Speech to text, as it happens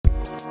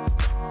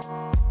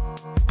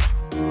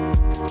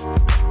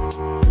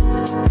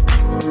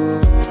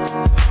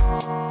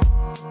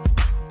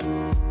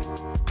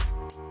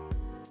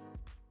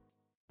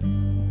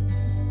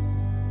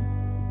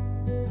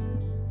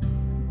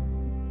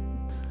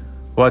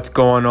What's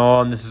going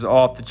on? This is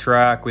Off the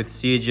Track with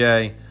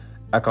CJ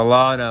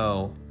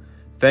Acalano.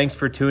 Thanks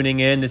for tuning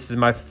in. This is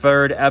my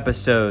third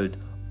episode.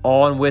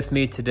 On with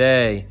me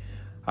today,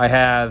 I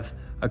have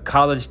a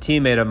college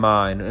teammate of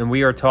mine, and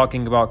we are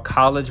talking about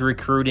college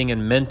recruiting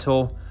and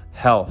mental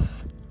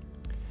health.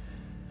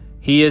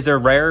 He is a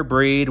rare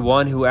breed,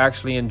 one who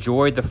actually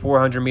enjoyed the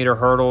 400-meter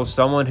hurdles,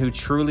 someone who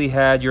truly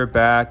had your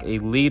back, a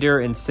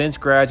leader, and since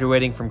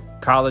graduating from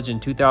college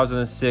in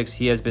 2006,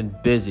 he has been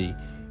busy.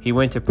 He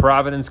went to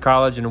Providence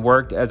College and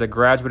worked as a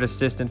graduate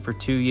assistant for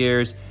 2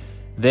 years,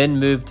 then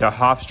moved to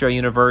Hofstra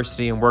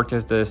University and worked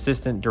as the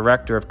assistant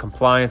director of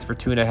compliance for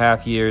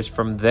 2.5 years.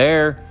 From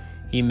there,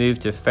 he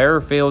moved to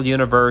Fairfield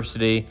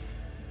University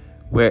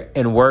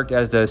and worked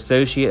as the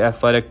associate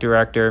athletic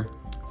director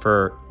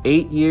for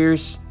 8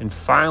 years. And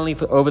finally,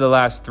 over the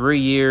last 3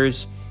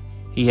 years,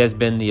 he has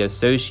been the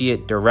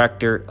associate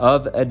director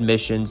of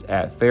admissions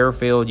at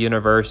Fairfield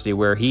University,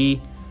 where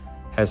he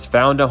has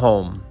found a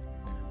home.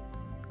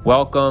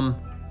 Welcome,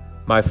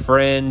 my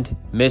friend,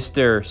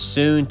 Mr.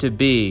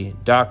 Soon-to-be,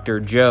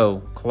 Dr.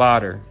 Joe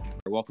Clotter.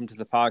 Welcome to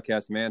the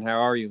podcast, man. How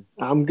are you?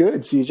 I'm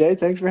good, CJ.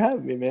 Thanks for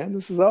having me, man.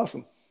 This is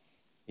awesome.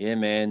 Yeah,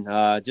 man.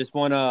 Just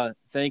want to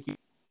thank you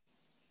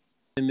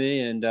for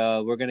me, and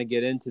we're going to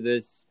get into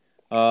this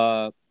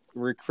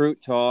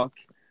recruit talk,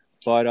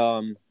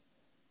 but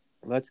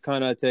let's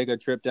kind of take a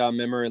trip down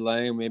memory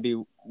lane.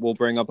 Maybe we'll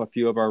bring up a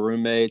few of our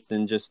roommates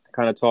and just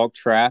kind of talk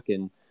track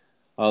and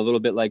a little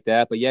bit like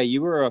that. But yeah,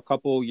 you were a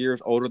couple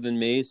years older than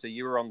me, so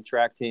you were on the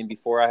track team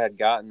before I had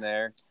gotten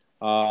there.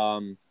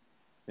 And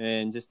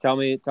just tell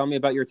me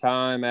about your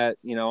time at,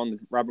 on the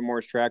Robert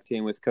Morris track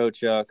team with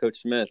Coach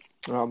Smith.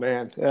 Oh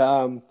man.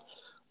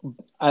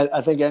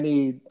 I think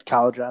any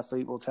college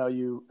athlete will tell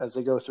you as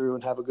they go through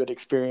and have a good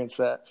experience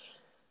that,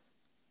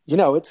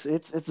 it's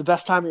the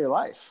best time of your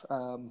life.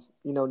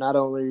 Not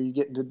only are you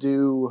getting to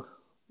do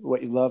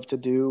what you love to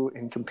do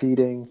in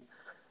competing,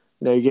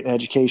 you're getting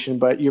education,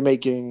 but you're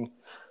making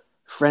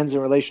friends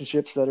and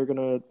relationships that are going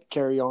to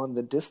carry on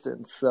the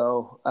distance.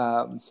 So,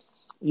 I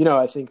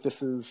think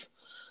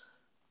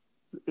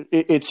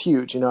it's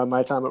huge.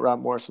 My time at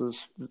Robert Morris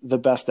was the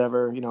best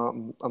ever.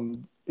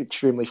 I'm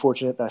extremely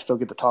fortunate that I still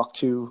get to talk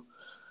to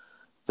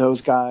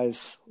those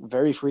guys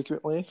very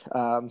frequently.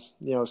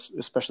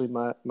 Especially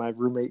my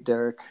roommate,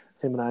 Derek,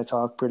 him and I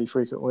talk pretty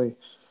frequently,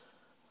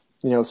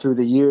 through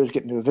the years,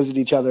 getting to visit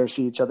each other,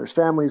 see each other's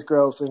families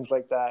grow, things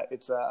like that.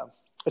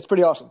 It's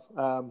pretty awesome.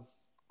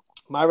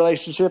 My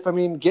relationship,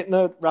 getting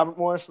to Robert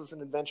Morris was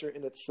an adventure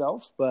in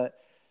itself, but,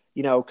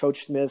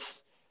 Coach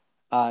Smith,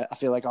 I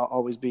feel like I'll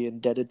always be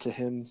indebted to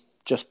him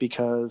just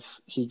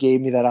because he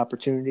gave me that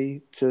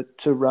opportunity to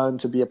run,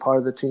 to be a part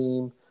of the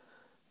team,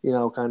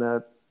 kind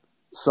of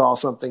saw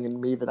something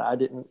in me that I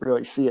didn't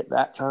really see at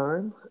that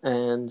time.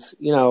 And,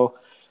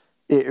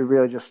 it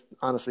really just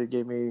honestly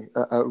gave me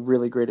a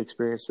really great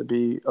experience to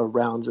be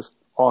around just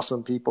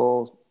awesome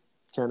people,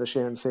 kind of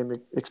sharing the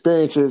same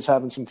experiences,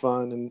 having some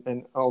fun,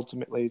 and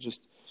ultimately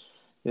just,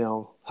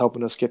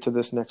 helping us get to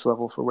this next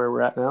level for where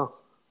we're at now.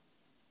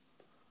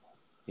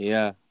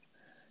 Yeah.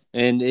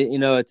 And,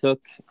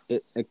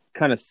 it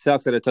kind of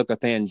sucks that it took a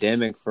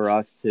pandemic for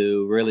us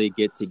to really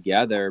get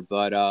together.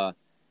 But,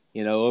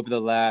 over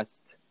the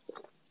last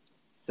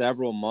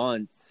several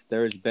months,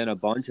 there's been a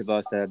bunch of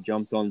us that have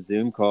jumped on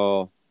Zoom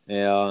call.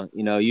 It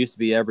used to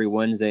be every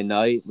Wednesday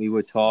night. We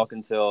would talk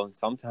until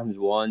sometimes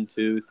 1,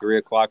 2, 3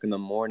 o'clock in the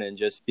morning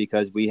just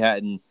because we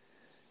hadn't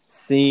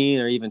seen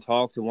or even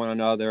talked to one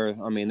another.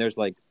 There's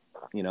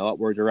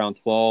upwards around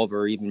 12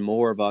 or even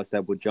more of us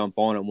that would jump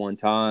on at one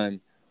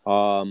time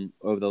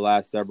over the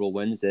last several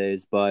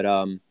Wednesdays. But,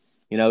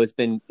 it's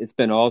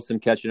been awesome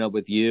catching up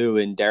with you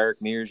and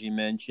Derek Mears, you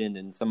mentioned,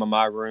 and some of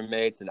my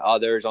roommates and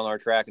others on our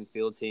track and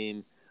field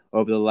team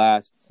over the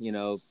last,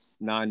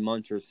 9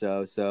 months or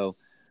so. So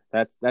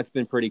that's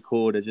been pretty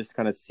cool to just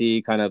kind of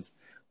see kind of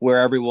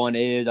where everyone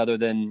is other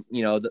than,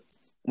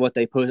 what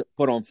they put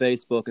on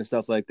Facebook and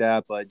stuff like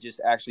that, but just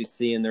actually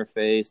seeing their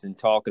face and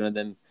talking to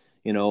them,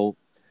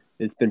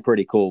 it's been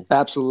pretty cool.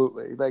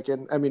 Absolutely.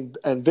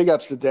 And big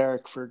ups to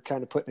Derek for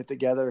kind of putting it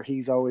together.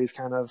 He's always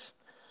kind of,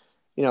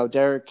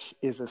 Derek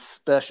is a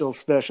special,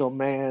 special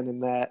man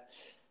in that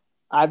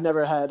I've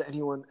never had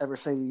anyone ever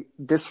say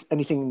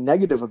anything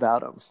negative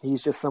about him.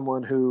 He's just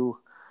someone who,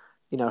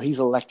 he's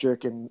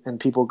electric and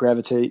people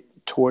gravitate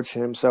towards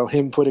him. So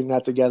him putting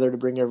that together to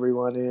bring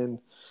everyone in,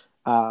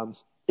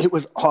 it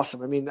was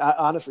awesome.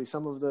 Honestly,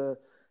 some of the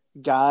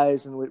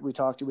guys and we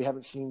talked to, we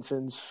haven't seen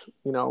since,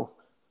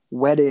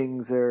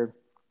 weddings or,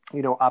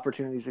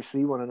 opportunities to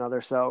see one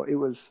another. So it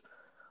was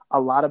a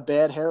lot of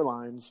bad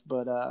hairlines,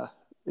 but, a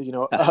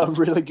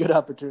really good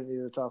opportunity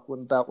to talk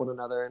about one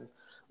another, and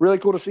really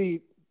cool to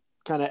see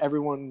kind of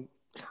everyone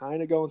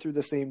kind of going through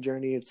the same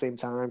journey at the same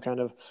time,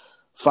 kind of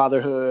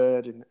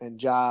fatherhood and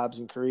jobs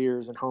and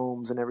careers and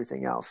homes and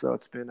everything else. So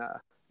it's been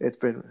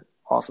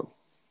awesome.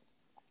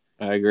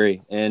 I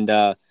agree. And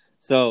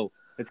so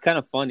it's kind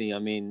of funny.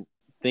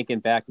 Thinking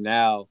back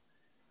now,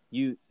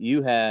 you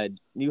had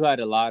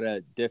a lot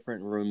of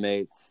different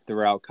roommates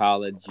throughout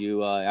college.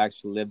 You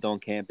actually lived on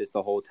campus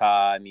the whole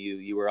time.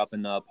 You were up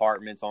in the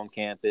apartments on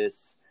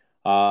campus.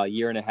 A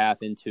year and a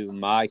half into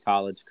my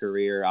college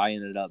career, I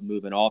ended up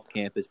moving off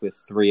campus with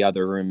three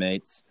other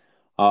roommates.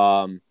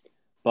 Um,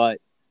 but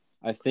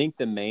I think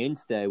the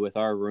mainstay with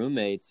our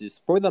roommates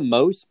is, for the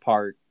most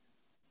part,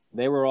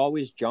 they were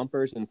always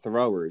jumpers and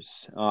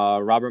throwers.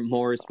 Robert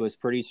Morris was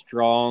pretty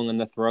strong in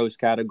the throws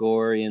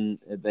category, and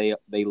they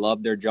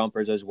loved their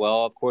jumpers as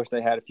well. Of course,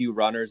 they had a few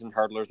runners and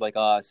hurdlers like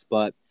us,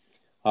 but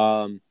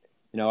um,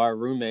 our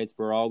roommates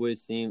were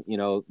always seeing,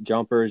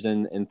 jumpers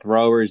and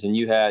throwers. And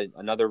you had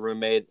another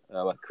roommate,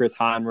 Chris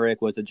Heinrich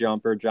was a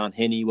jumper, John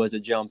Henney was a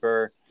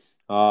jumper.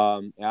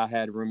 I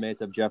had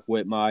roommates of Jeff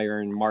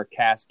Whitmire and Mark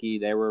Caskey.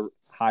 They were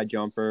high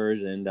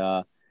jumpers,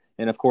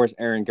 and of course,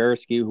 Aaron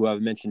Gursky, who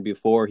I've mentioned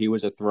before, he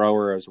was a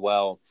thrower as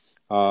well.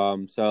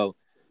 So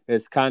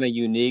it's kind of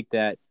unique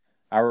that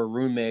our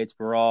roommates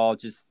were all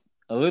just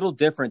a little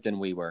different than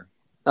we were.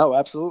 Oh,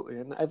 absolutely.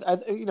 And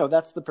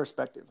that's the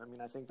perspective. I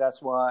mean, I think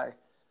that's why,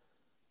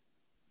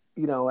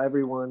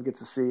 everyone gets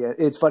to see it.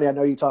 It's funny. I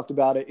know you talked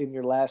about it in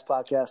your last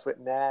podcast with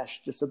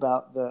Nash, just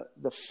about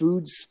the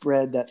food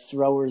spread that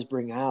throwers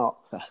bring out.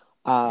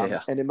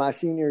 Yeah. And in my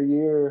senior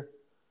year,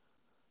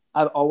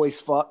 I've always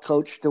fought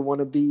coach to want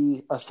to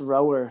be a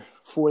thrower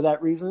for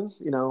that reason.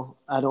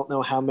 I don't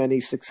know how many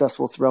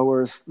successful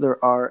throwers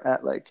there are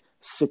at like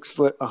 6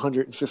 foot,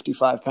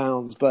 155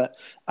 pounds, but,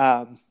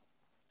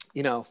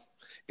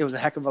 it was a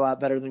heck of a lot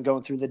better than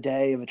going through the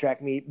day of a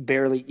track meet,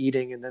 barely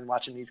eating, and then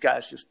watching these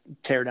guys just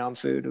tear down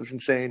food. It was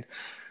insane.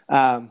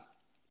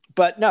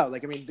 But no,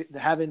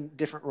 having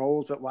different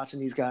roles, but watching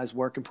these guys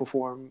work and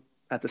perform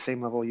at the same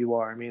level you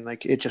are. I mean,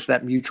 it's just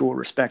that mutual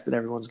respect that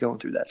everyone's going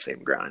through that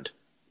same grind.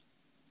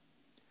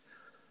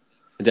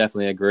 I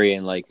definitely agree.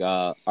 And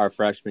our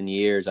freshman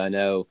years, I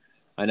know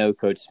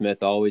Coach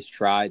Smith always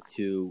tried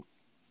to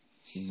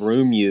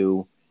room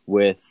you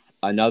with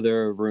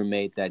another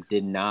roommate that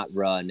did not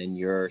run in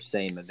your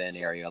same event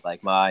area.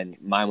 Like mine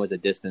was a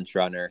distance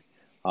runner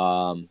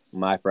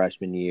my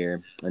freshman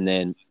year. And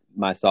then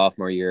my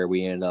sophomore year,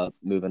 we ended up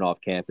moving off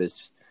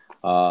campus,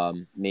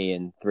 me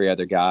and three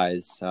other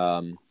guys.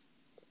 And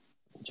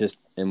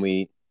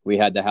we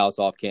had the house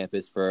off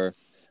campus for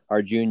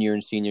our junior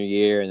and senior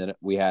year, and then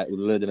we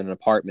lived in an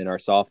apartment our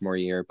sophomore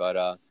year.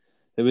 But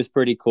it was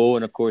pretty cool.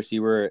 And of course,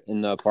 you were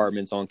in the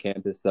apartments on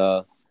campus.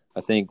 I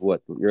think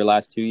your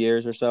last 2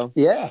 years or so.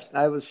 Yeah,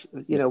 I was.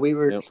 We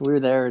were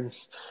there, and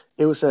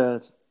it was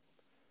a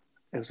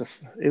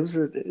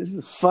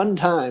fun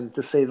time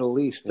to say the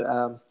least.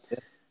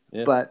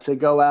 Yeah. But to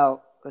go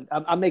out,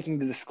 I'm making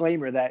the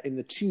disclaimer that in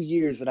the 2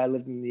 years that I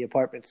lived in the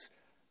apartments,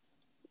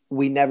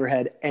 we never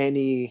got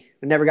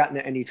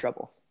into any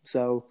trouble.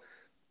 So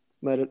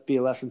let it be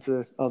a lesson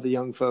to all the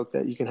young folk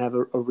that you can have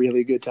a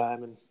really good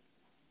time and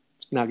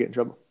not get in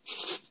trouble.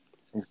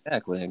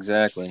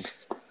 Exactly.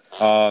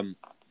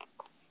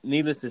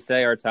 Needless to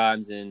say, our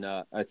times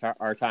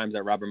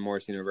at Robert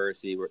Morris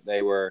University,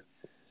 they were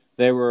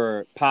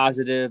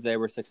positive. They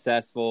were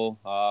successful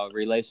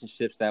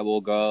relationships that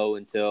will go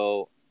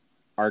until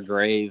our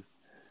grave.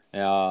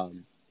 I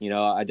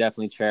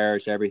definitely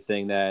cherish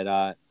everything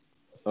that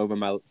over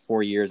my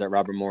 4 years at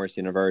Robert Morris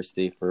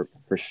University for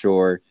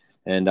sure.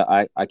 And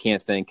I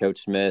can't thank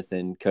Coach Smith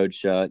and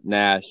Coach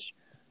Nash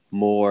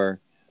more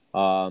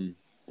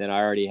than I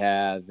already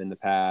have in the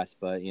past.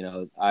 But,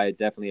 I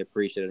definitely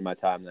appreciated my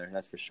time there.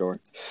 That's for sure.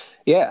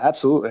 Yeah,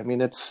 absolutely. I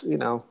mean, it's,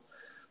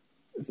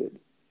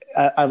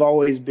 I've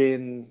always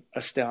been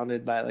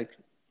astounded by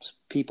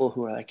people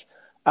who are like,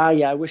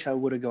 yeah, I wish I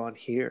would have gone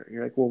here.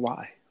 You're like, well,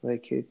 why?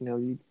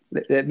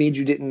 That means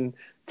you didn't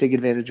take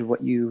advantage of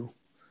what you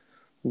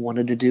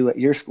wanted to do at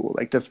your school.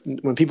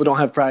 When people don't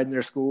have pride in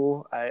their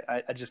school,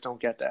 I just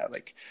don't get that.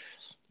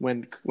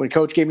 When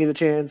Coach gave me the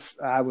chance,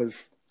 I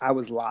was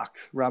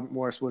locked. Robert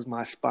Morris was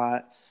my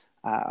spot.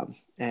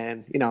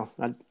 And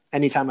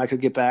anytime I could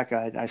get back,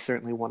 I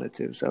certainly wanted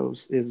to. So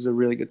it was a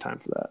really good time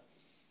for that.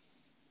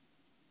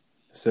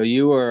 So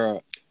you were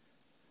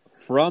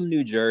from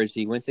New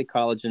Jersey, went to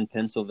college in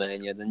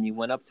Pennsylvania, then you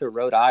went up to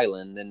Rhode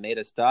Island, then made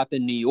a stop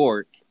in New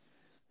York,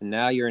 and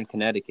now you're in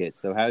Connecticut.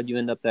 So how did you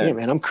end up there? Yeah,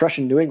 man, I'm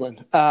crushing New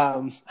England.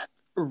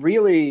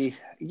 Really,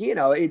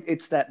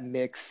 it's that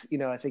mix.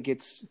 I think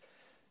it's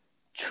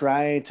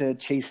trying to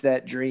chase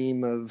that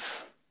dream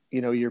of,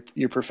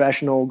 your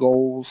professional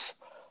goals.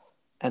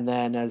 And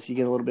then as you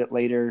get a little bit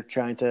later,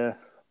 trying to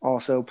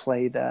also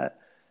play that,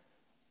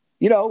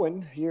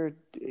 when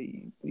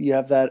you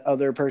have that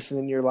other person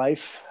in your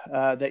life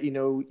that,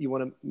 you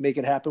want to make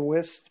it happen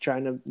with,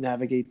 trying to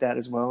navigate that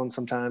as well. And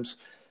sometimes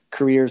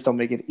careers don't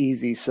make it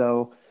easy.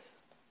 So,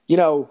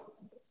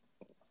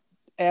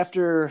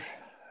 after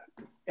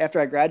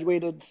I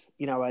graduated,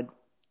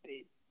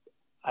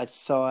 I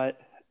thought,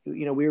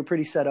 we were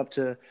pretty set up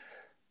to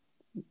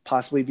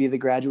possibly be the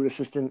graduate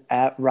assistant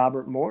at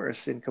Robert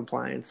Morris in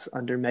compliance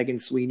under Megan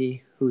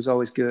Sweeney, who's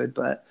always good,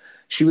 but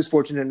she was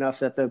fortunate enough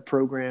that the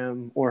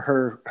program or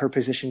her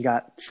position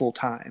got full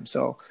time.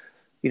 So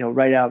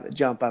right out of the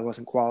jump, I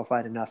wasn't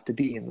qualified enough to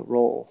be in the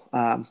role.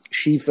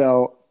 She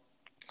felt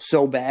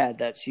so bad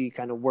that she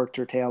kind of worked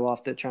her tail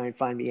off to try and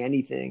find me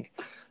anything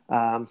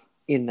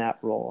in that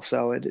role.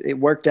 So it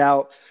worked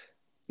out.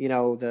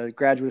 The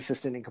graduate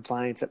assistant in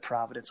compliance at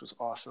Providence was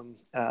awesome.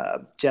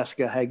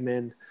 Jessica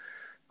Hegman,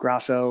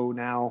 Grasso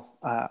now,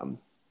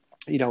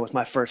 was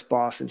my first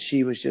boss, and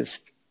she was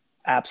just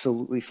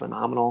absolutely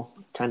phenomenal.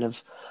 Kind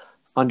of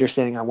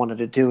understanding I wanted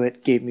to do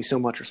it, gave me so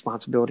much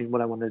responsibility in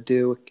what I wanted to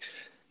do.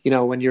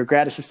 When you're a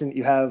grad assistant,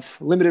 you have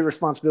limited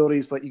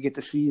responsibilities, but you get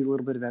to see a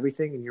little bit of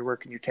everything, and you're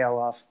working your tail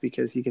off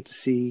because you get to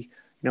see,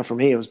 for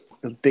me, it was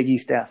Big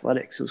East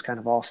athletics. It was kind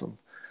of awesome.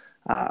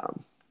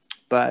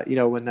 But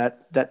when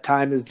that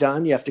time is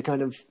done, you have to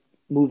kind of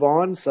move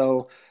on.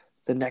 So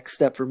the next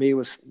step for me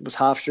was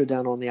Hofstra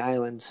down on the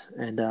island.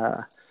 And,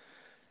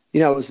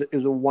 it was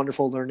a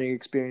wonderful learning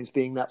experience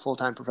being that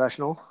full-time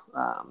professional,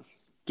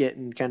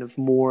 getting kind of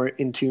more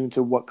in tune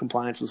to what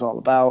compliance was all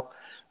about.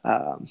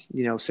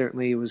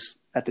 Certainly it was,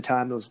 at the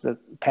time, it was the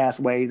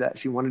pathway that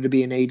if you wanted to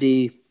be an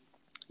AD,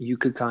 you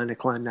could kind of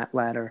climb that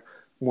ladder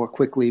more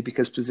quickly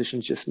because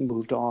positions just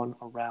moved on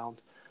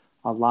around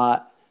a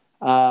lot.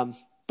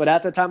 But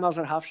at the time I was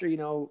at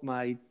Hofstra,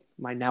 my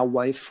now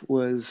wife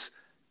was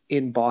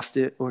in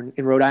Boston, or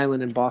in Rhode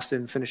Island and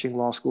Boston, finishing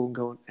law school and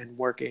going and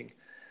working.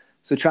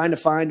 So trying to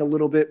find a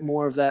little bit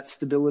more of that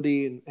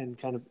stability and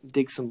kind of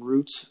dig some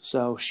roots.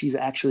 So she's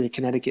actually a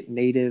Connecticut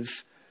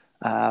native.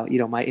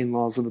 My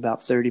in-laws live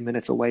about 30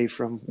 minutes away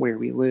from where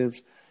we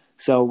live.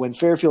 So when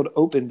Fairfield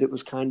opened, it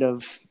was kind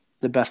of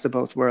the best of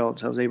both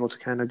worlds. I was able to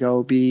kind of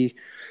go be,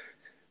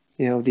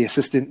 the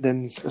assistant,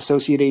 then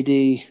associate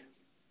AD,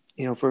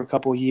 for a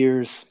couple of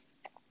years,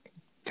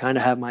 kind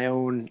of have my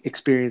own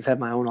experience, have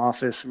my own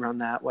office, run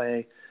that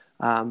way,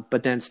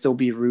 but then still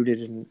be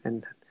rooted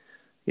and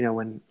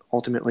when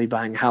ultimately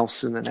buying a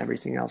house and then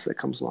everything else that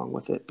comes along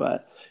with it.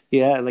 But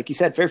yeah, like you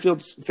said,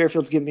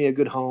 Fairfield's given me a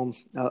good home,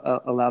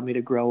 allowed me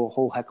to grow a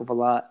whole heck of a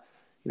lot,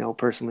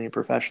 personally and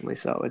professionally.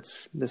 So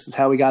this is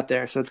how we got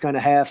there. So it's kind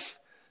of half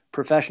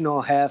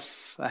professional,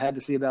 half I had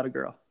to see about a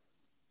girl.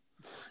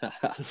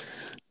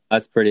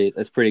 That's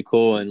pretty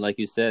cool. And like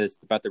you said, it's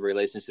about the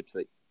relationships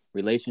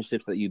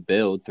that you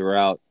build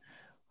throughout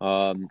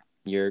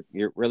your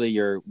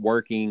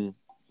working,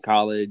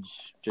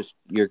 college, just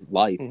your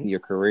life, your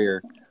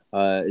career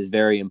is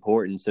very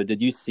important. So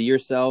did you see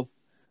yourself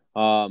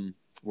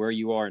where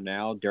you are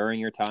now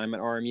during your time at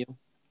RMU?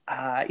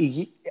 I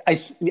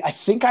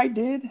think I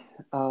did.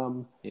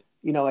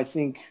 I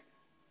think,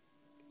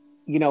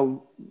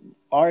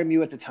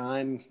 RMU at the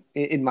time,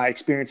 in my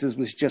experiences,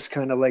 was just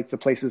kind of like the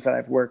places that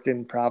I've worked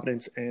in,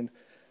 Providence and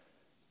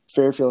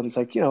Fairfield. It's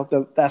like,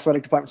 the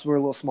athletic departments were a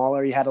little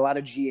smaller. You had a lot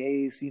of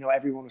GAs,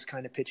 everyone was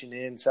kind of pitching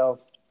in. So,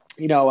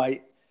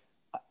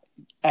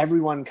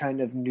 everyone kind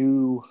of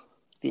knew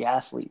the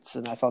athletes,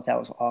 and I thought that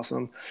was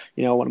awesome.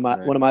 One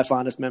of my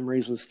fondest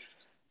memories was,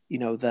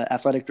 the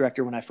athletic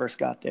director when I first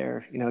got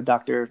there,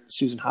 Dr.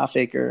 Susan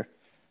Hoffaker,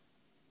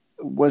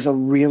 was a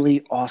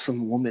really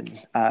awesome woman.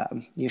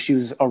 She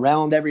was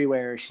around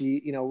everywhere.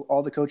 She,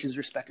 all the coaches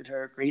respected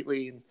her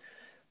greatly, and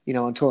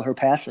until her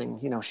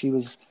passing, she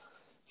was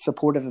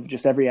supportive of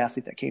just every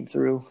athlete that came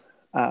through.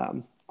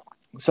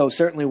 So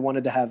certainly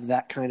wanted to have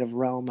that kind of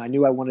realm. I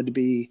knew I wanted to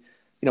be,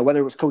 whether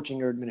it was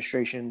coaching or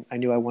administration, I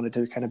knew I wanted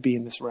to kind of be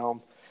in this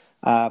realm.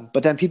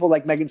 But then people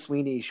like Megan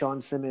Sweeney,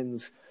 Sean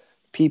Simmons,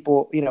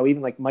 people,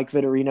 even like Mike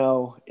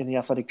Vittorino in the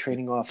athletic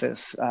training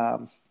office.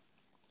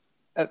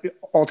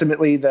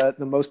 Ultimately, the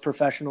most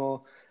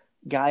professional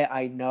guy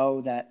I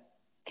know that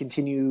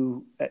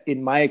continue,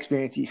 in my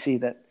experience, you see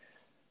that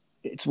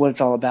it's what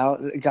it's all about.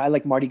 A guy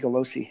like Marty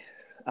Golosi,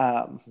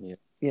 how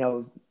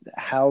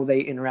they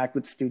interact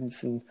with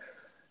students and,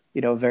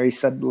 very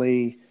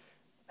subtly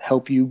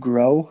help you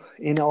grow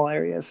in all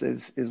areas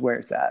is where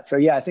it's at. So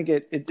yeah, I think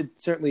it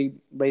certainly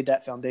laid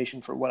that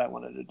foundation for what I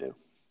wanted to do.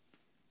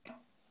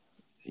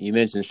 You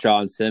mentioned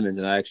Sean Simmons,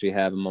 and I actually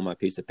have him on my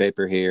piece of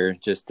paper here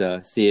just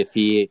to see if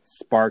he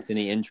sparked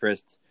any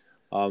interest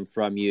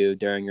from you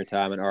during your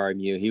time at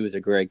RMU. He was a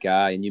great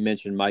guy. And you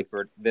mentioned Mike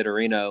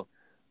Vittorino.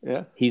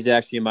 Yeah. He's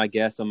actually my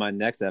guest on my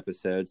next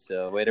episode,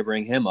 so way to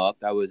bring him up.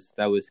 That was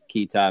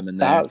key time in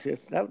there. That's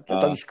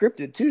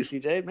unscripted too,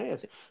 CJ, man.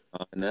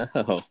 No.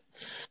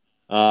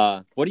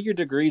 What are your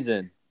degrees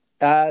in?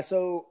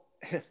 So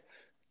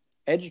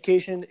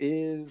education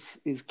is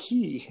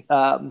key.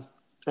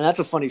 And that's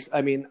a funny,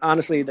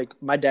 honestly, like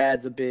my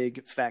dad's a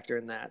big factor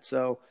in that.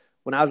 So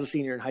when I was a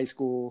senior in high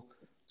school,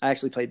 I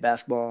actually played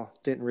basketball,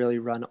 didn't really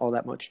run all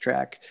that much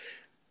track.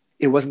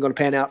 It wasn't going to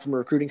pan out from a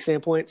recruiting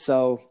standpoint.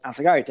 So I was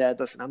like, all right, Dad,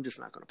 listen, I'm just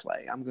not going to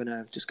play. I'm going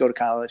to just go to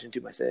college and do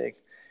my thing.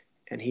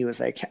 And he was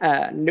like,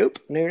 nope,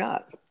 no, you're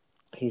not.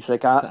 He's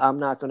like, I'm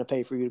not going to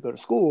pay for you to go to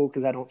school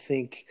because I don't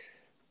think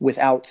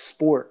without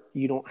sport,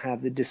 you don't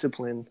have the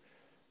discipline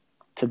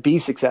to be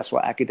successful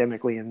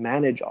academically and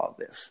manage all of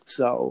this.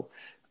 So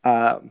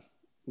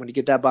when you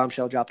get that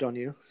bombshell dropped on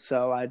you.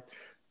 So I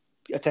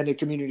attended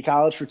community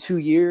college for 2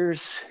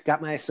 years,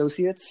 got my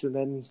associates, and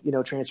then,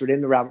 transferred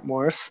into Robert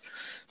Morris,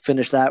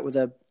 finished that with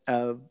a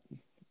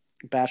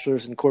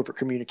bachelor's in corporate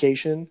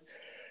communication,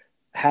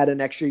 had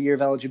an extra year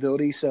of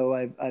eligibility. So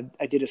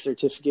I did a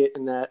certificate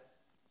in that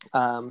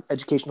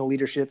educational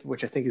leadership,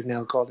 which I think is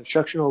now called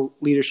instructional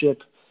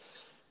leadership.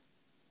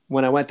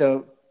 When I went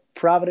to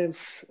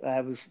Providence,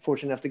 I was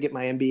fortunate enough to get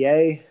my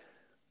MBA.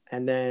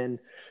 And then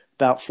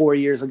about 4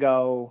 years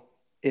ago,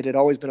 it had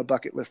always been a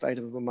bucket list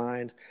item of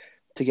mine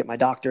to get my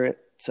doctorate.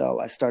 So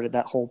I started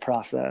that whole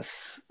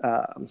process,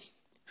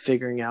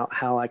 figuring out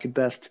how I could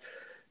best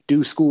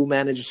do school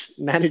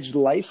managed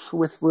life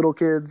with little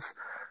kids.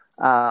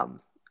 And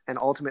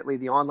ultimately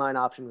the online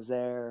option was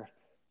there.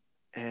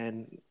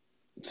 And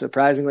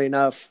surprisingly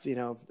enough,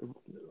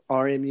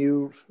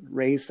 RMU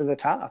raised to the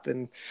top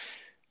and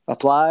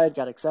applied,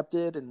 got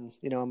accepted. And,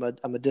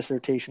 I'm a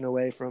dissertation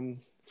away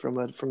from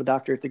a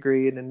doctorate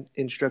degree in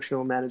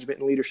instructional management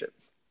and leadership.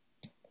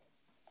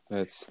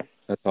 That's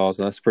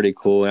awesome. That's pretty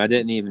cool. And I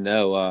didn't even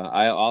know.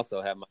 I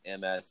also have my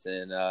MS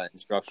in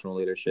instructional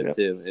leadership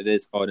too. It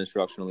is called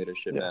instructional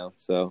leadership now.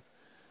 So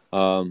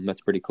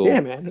that's pretty cool. Yeah,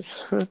 man. It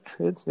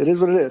is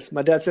what it is.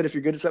 My dad said, if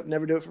you're good at something,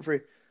 never do it for free.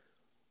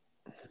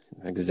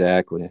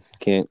 Exactly.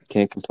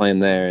 Can't complain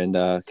there.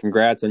 And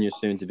congrats on your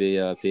soon to be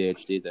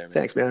PhD there, man.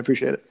 Thanks, man. I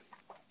appreciate it.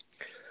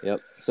 Yep.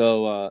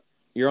 So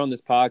you're on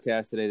this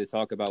podcast today to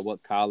talk about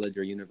what college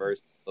or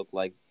university look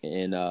like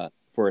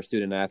for a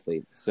student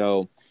athlete.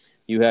 So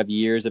you have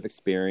years of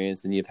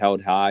experience and you've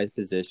held high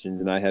positions,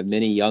 and I have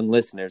many young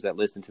listeners that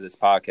listen to this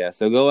podcast.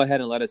 So go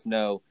ahead and let us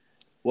know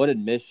what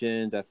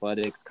admissions,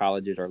 athletics,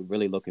 colleges are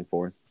really looking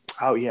for.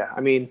 Oh, yeah. I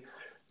mean,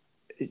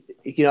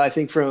 I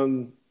think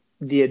from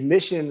the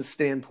admissions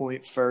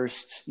standpoint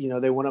first,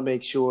 they want to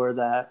make sure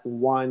that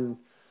one,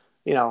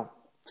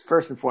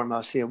 first and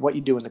foremost, what you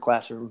do in the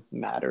classroom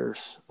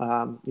matters.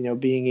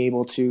 Being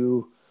able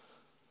to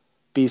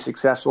be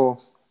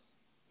successful,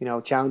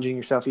 challenging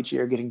yourself each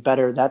year, getting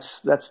better.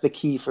 That's the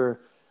key for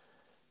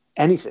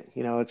anything.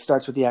 It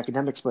starts with the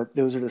academics, but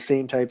those are the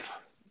same type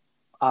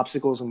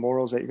obstacles and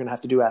morals that you're going to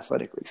have to do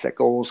athletically. Set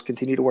goals,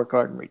 continue to work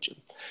hard and reach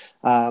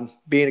them.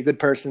 Being a good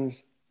person,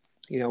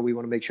 we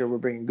want to make sure we're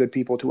bringing good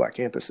people to our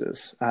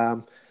campuses.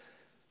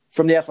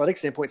 From the athletic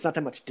standpoint, it's not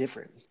that much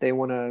different. They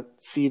want to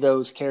see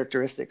those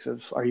characteristics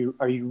of, are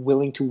you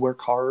willing to work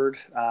hard?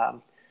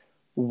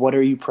 What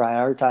are you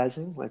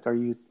prioritizing? Like, are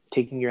you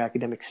taking your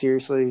academics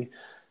seriously?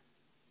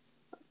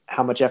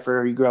 How much effort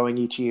are you growing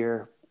each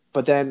year?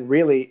 But then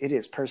really it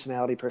is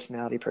personality.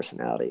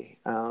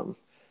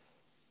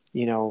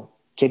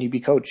 Can you be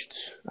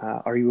coached?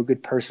 Are you a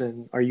good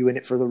person? Are you in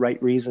it for the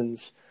right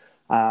reasons?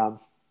 A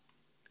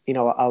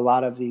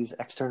lot of these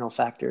external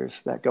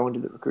factors that go into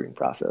the recruiting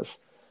process,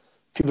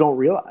 people don't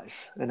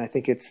realize. And I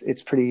think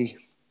it's pretty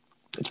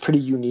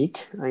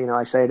unique.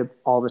 I say it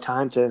all the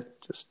time to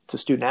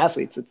student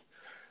athletes. It's,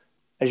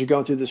 as you're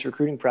going through this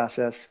recruiting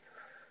process,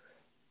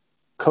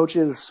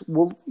 coaches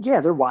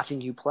they're watching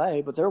you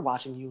play, but they're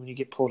watching you when you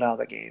get pulled out of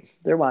the game.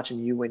 They're watching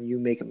you when you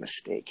make a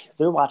mistake.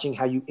 They're watching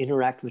how you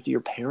interact with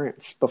your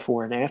parents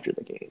before and after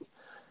the game.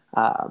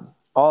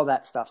 All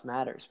that stuff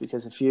matters,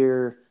 because if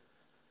you're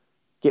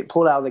getting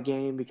pulled out of the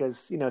game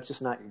because, it's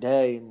just not your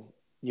day and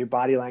your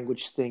body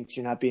language stinks,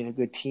 you're not being a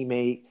good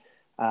teammate,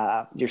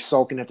 you're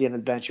sulking at the end of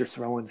the bench, you're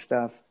throwing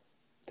stuff,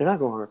 they're not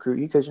going to recruit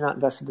you because you're not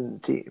invested in the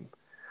team.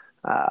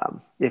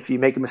 If you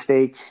make a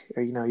mistake,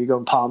 or you're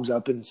going palms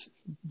up and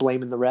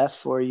blaming the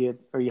ref, or you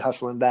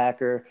hustling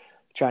back or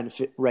trying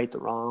to right the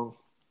wrong,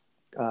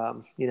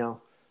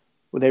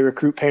 they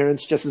recruit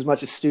parents just as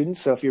much as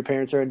students. So if your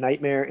parents are a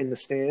nightmare in the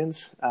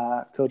stands,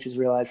 coaches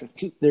realize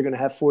that they're going to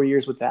have 4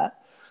 years with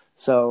that.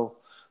 So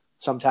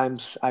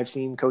sometimes I've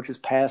seen coaches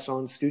pass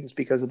on students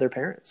because of their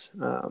parents.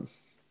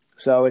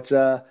 So it's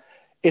a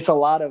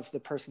lot of the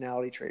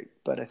personality trait.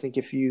 But I think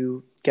if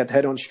you get the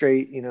head on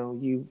straight,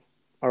 you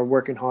are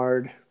working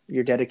hard,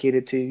 you're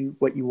dedicated to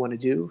what you want to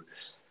do,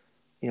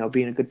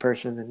 being a good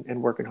person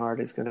and working hard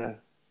is going to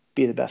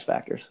be the best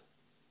factors.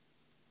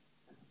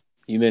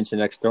 You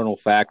mentioned external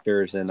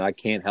factors, and I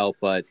can't help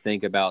but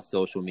think about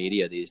social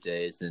media these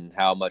days and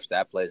how much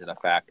that plays in a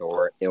factor,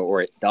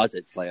 or it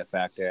doesn't play a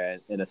factor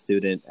in a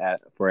student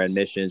for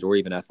admissions or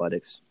even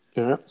athletics.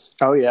 Yeah.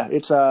 Oh yeah.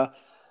 It's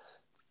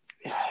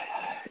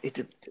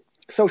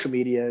social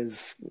media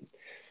is,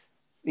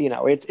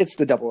 it's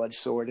the double-edged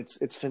sword.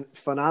 It's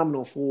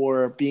phenomenal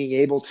for being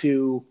able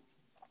to,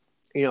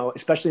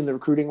 especially in the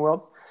recruiting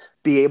world,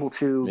 be able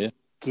to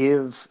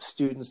give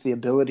students the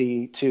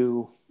ability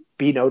to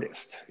be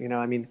noticed.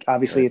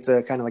 Obviously it's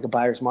a kind of like a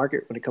buyer's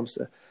market when it comes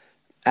to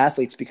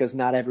athletes, because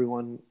not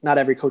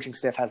every coaching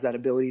staff has that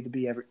ability to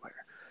be everywhere.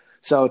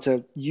 So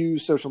to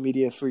use social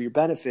media for your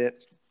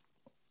benefit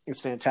is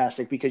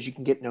fantastic, because you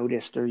can get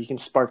noticed or you can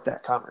spark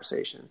that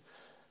conversation.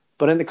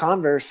 But in the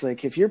converse,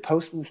 like if you're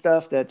posting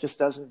stuff that just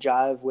doesn't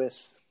jive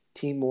with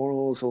team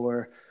morals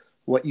or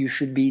what you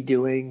should be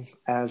doing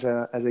as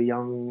a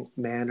young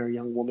man or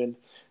young woman,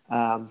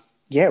 we're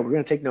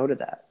going to take note of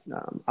that.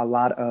 A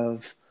lot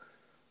of,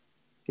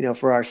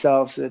 for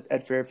ourselves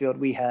at Fairfield,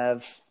 we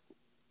have,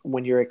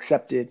 when you're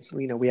accepted,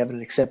 we have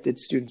an accepted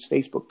students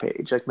Facebook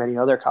page like many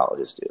other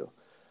colleges do.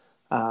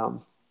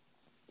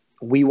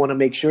 we want to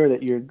make sure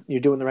that you're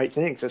doing the right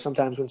thing. So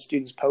sometimes when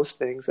students post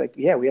things, like,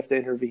 yeah, we have to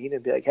intervene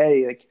and be like,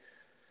 hey, like,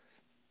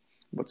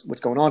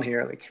 what's going on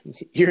here? Like,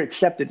 you're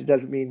accepted. It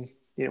doesn't mean,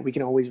 we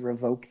can always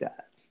revoke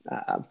that.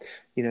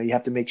 You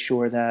have to make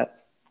sure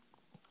that,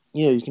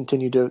 you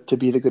continue to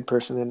be the good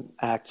person and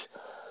act,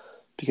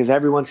 because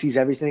everyone sees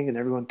everything and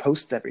everyone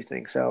posts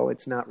everything. So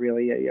it's not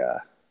really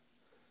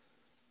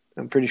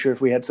I'm pretty sure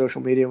if we had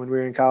social media when we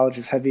were in college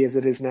as heavy as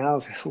it is now,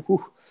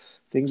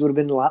 things would have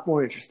been a lot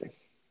more interesting.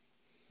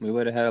 We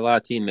would have had a lot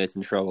of teammates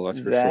in trouble. That's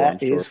for sure.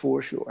 That is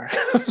for sure.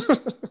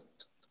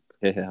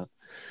 Yeah.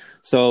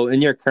 So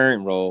in your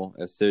current role,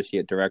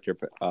 Associate Director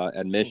of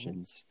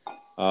Admissions,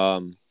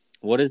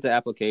 what is the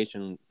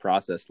application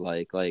process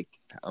like? Like,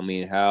 I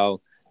mean,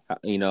 how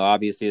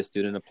obviously a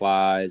student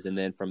applies, and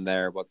then from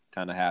there, what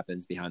kind of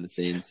happens behind the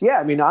scenes? Yeah,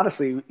 I mean,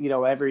 honestly, you're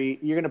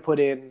going to put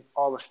in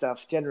all the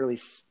stuff generally,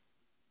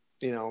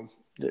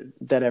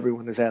 that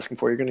everyone is asking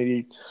for. You're going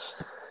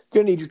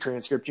to need your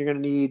transcript. You're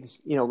going to need,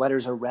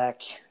 letters of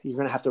rec. You're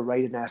going to have to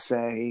write an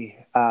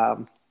essay.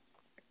 And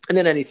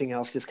then anything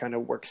else just kind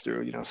of works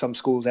through. Some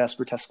schools ask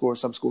for test scores,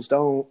 some schools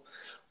don't.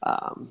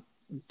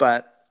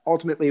 But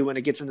ultimately, when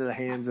it gets into the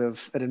hands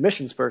of an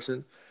admissions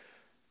person,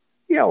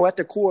 at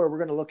the core,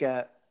 we're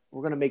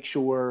going to make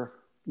sure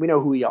we know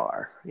who you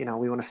are. We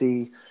want to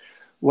see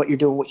what you're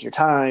doing with your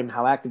time,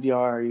 how active you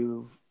are.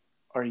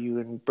 Are you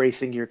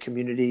embracing your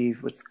community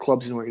with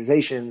clubs and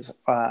organizations?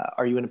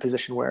 Are you in a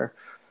position where,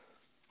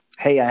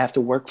 hey, I have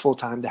to work full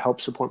time to help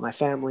support my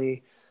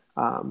family?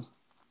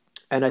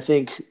 And I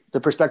think the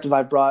perspective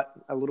I've brought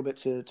a little bit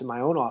to my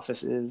own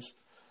office is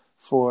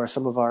for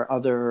some of our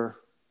other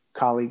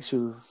colleagues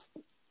who've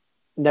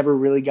never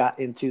really got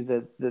into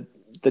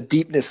the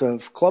deepness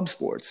of club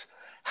sports,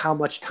 how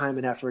much time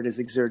and effort is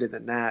exerted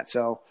in that.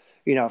 So,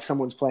 if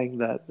someone's playing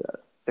the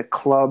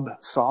club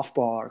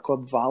softball or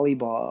club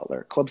volleyball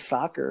or club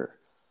soccer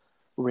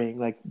ring,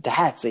 like,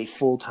 that's a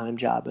full-time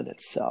job in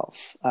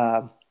itself.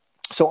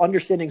 So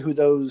understanding who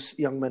those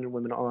young men and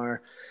women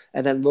are,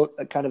 and then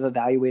kind of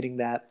evaluating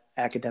that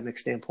academic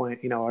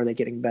standpoint, are they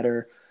getting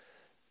better?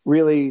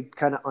 Really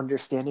kind of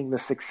understanding the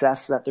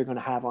success that they're going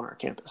to have on our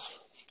campus.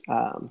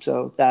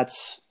 So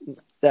that's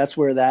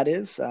where that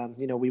is.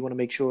 We want to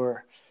make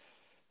sure,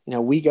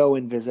 we go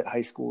and visit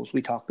high schools.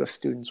 We talk to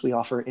students. We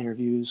offer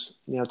interviews,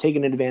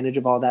 taking advantage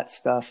of all that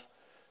stuff.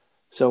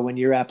 So when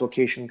your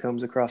application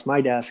comes across my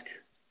desk,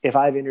 if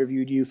I've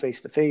interviewed you face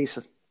to face,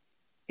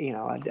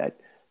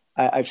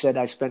 I've said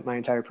I spent my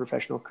entire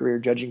professional career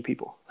judging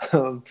people.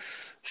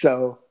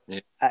 So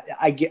yeah.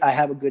 I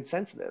have a good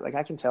sense of it. Like,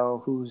 I can tell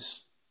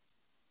who's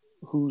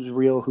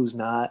real, who's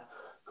not,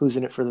 who's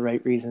in it for the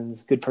right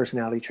reasons, good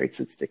personality traits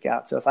that stick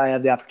out. So if I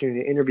have the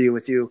opportunity to interview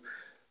with you,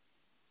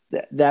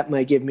 that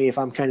might give me, if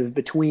I'm kind of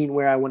between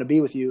where I want to be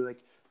with you, like,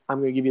 I'm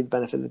going to give you the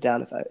benefit of the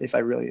doubt if I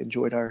really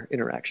enjoyed our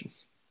interaction.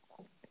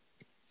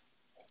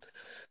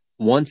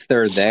 Once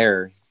they're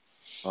there,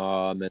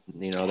 and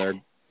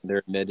they're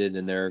admitted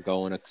and they're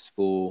going to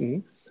school,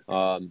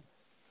 mm-hmm.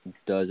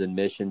 Does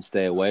admission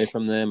stay away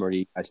from them, or do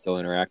you guys still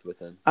interact with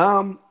them?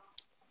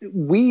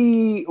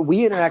 We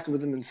interact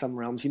with them in some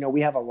realms.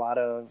 We have a lot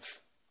of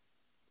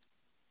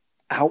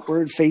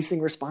outward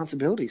facing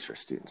responsibilities for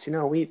students.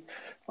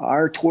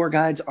 Our tour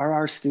guides are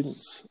our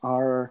students.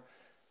 Our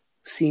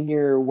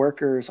senior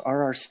workers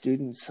are our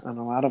students. And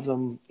a lot of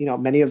them,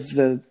 many of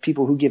the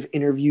people who give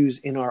interviews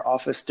in our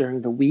office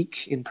during the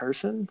week in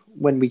person,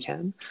 when we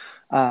can,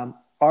 are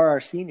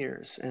our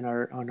seniors and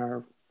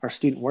our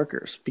student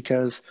workers,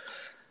 because,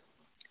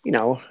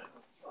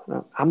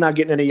 I'm not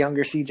getting any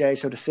younger, CJ.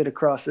 So to sit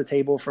across the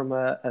table from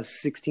a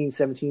 16,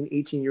 17,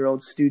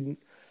 18-year-old student,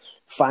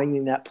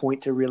 finding that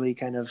point to really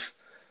kind of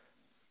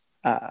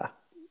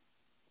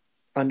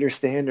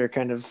understand or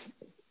kind of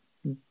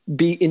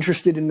be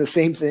interested in the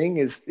same thing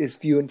is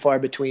few and far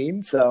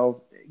between.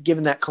 So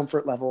given that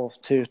comfort level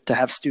to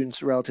have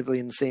students relatively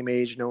in the same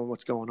age, knowing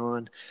what's going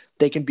on,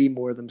 they can be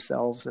more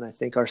themselves. And I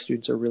think our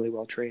students are really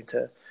well trained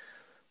to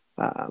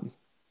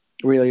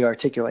really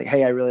articulate,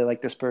 hey, I really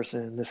like this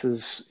person. This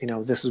is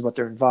what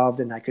they're involved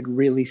in. I could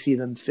really see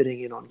them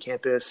fitting in on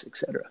campus, et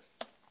cetera.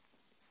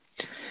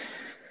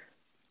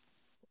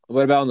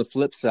 What about on the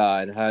flip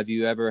side? Have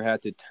you ever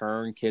had to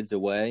turn kids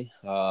away?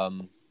 How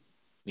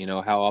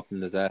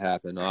often does that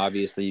happen?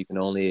 Obviously, you can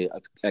only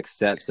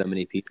accept so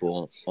many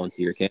people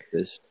onto your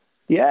campus.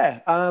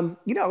 Yeah.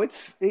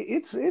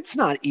 It's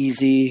not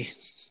easy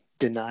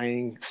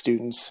denying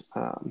students.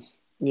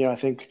 I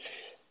think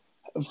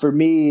for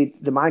me,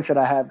 the mindset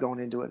I have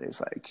going into it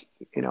is like,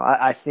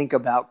 I think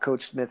about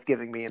Coach Smith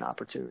giving me an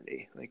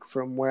opportunity, like,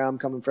 from where I'm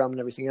coming from and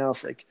everything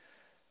else, like,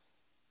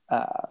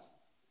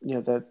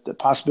 the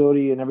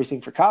possibility and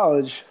everything for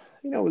college,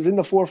 was in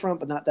the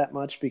forefront, but not that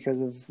much because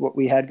of what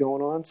we had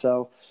going on.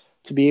 So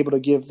to be able to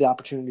give the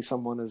opportunity to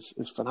someone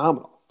is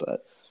phenomenal.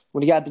 But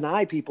when you got to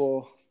deny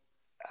people,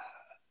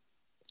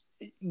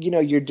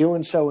 you're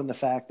doing so in the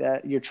fact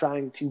that you're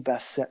trying to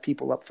best set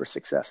people up for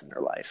success in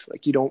their life.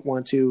 Like, you don't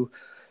want to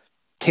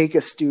take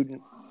a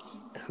student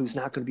who's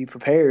not going to be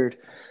prepared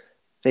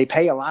they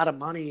pay a lot of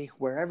money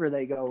wherever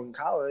they go in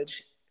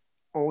college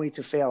only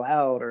to fail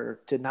out or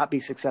to not be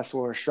successful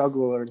or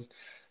struggle, or,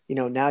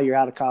 now you're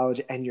out of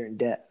college and you're in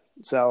debt.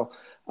 So,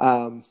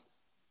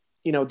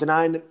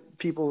 denying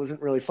people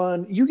isn't really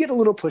fun. You get a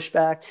little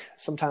pushback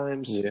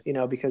sometimes,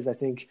 because I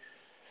think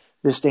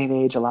this day and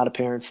age, a lot of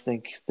parents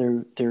think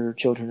their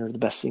children are the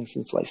best thing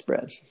since sliced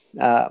bread.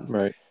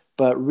 Right.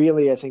 But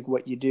really, I think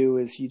what you do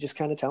is you just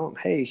kind of tell them,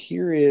 hey,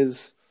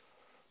 here's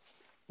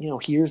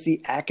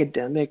the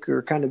academic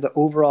or kind of the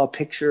overall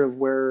picture of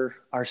where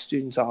our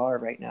students are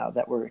right now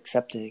that we're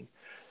accepting,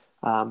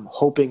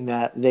 hoping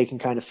that they can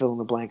kind of fill in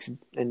the blanks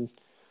and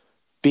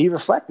be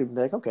reflective and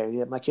be like, okay,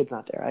 yeah, my kid's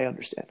not there. I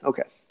understand.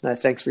 Okay.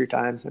 Thanks for your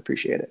time. I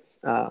appreciate it.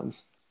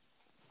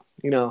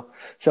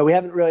 So we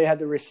haven't really had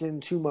to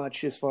rescind too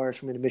much as far as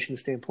from an admission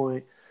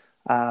standpoint.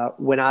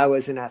 When I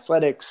was in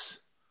athletics,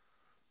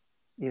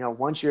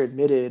 once you're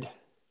admitted,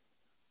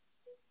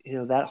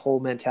 that whole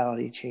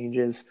mentality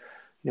changes.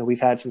 We've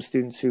had some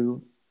students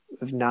who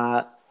have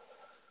not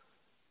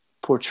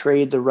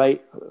portrayed the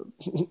right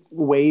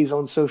ways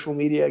on social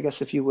media, I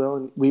guess, if you will.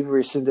 And we've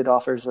rescinded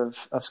offers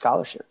of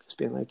scholarship, just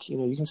being like,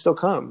 you can still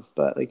come,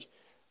 but like,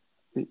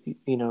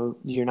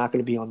 you're not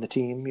going to be on the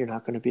team. You're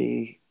not going to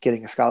be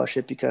getting a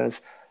scholarship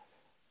because,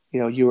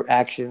 your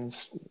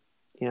actions,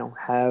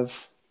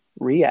 have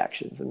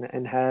reactions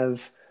and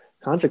have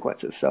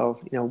consequences. So,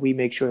 we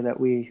make sure that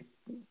we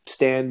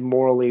stand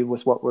morally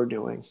with what we're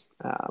doing.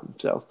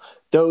 So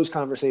those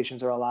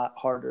conversations are a lot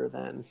harder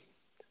than,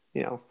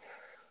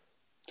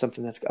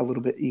 something that's a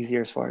little bit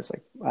easier as far as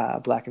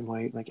like black and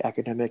white, like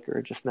academic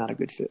or just not a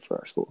good fit for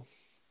our school.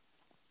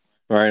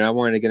 All right. I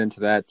wanted to get into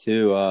that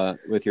too.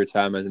 With your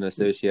time as an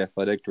associate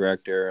athletic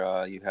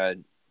director, you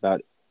had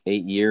about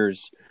 8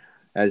 years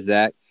as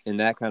that in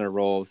that kind of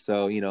role.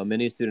 So,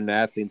 many student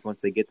athletes, once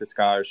they get the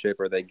scholarship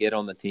or they get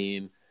on the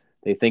team,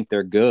 they think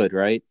they're good.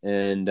 Right.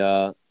 And,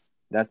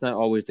 that's not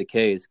always the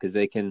case because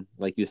they can,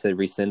 like you said,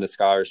 rescind a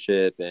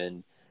scholarship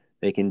and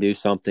they can do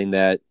something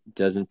that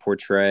doesn't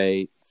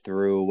portray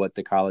through what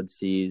the college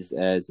sees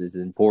as is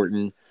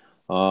important.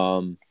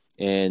 And,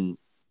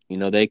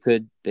 they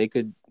could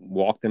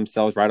walk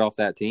themselves right off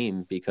that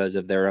team because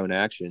of their own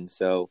actions.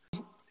 So,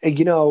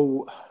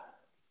 it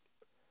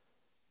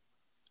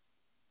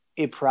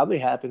probably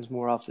happens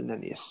more often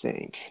than you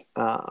think.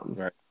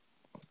 Right.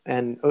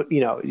 And,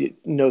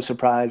 no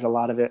surprise, a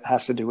lot of it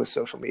has to do with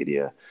social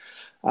media.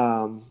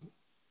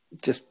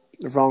 Just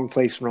wrong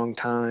place, wrong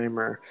time,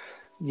 or,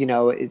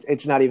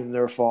 it's not even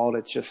their fault.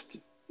 It's just,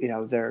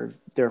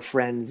 their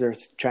friends are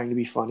trying to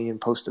be funny and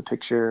post a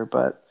picture,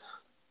 but,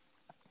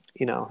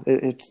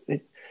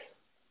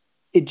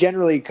 it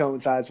generally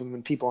coincides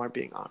when people aren't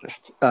being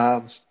honest.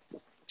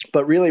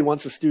 But really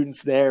once the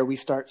student's there, we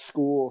start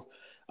school.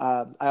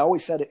 I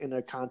always said it in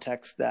a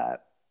context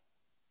that,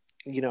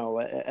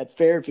 at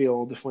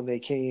Fairfield, when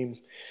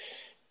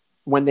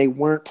they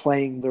weren't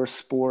playing their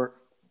sport,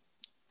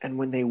 and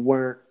when they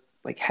weren't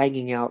like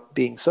hanging out,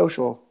 being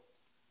social,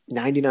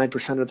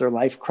 99% of their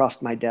life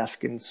crossed my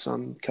desk in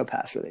some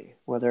capacity,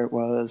 whether it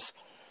was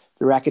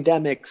their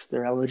academics,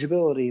 their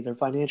eligibility, their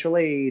financial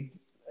aid,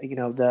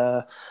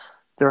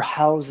 their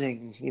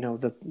housing,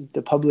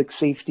 the public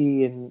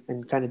safety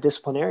and kind of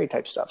disciplinary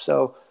type stuff.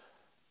 So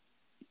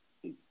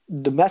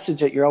the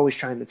message that you're always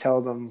trying to tell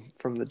them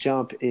from the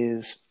jump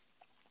is,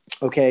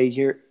 okay,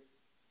 you're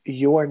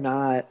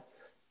not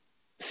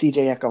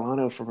CJ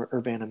Ecalano from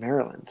Urbana,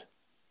 Maryland.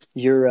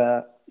 You're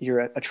a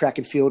track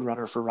and field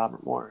runner for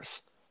Robert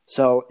Morris.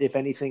 So if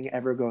anything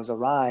ever goes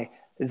awry,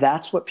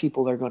 that's what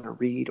people are going to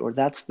read, or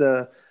that's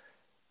going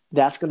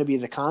to be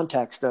the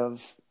context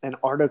of an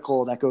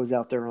article that goes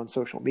out there on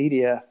social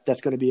media.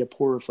 That's going to be a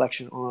poor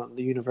reflection on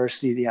the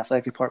university, the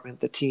athletic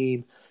department, the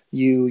team,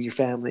 you, your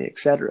family,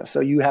 etc.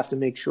 So you have to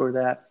make sure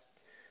that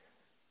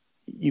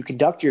you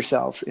conduct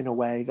yourself in a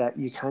way that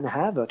you kind of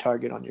have a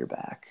target on your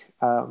back.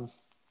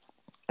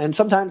 And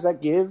sometimes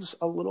that gives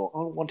a little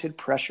unwanted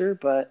pressure,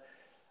 but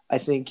I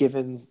think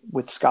given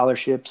with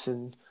scholarships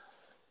and,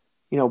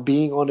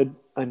 being on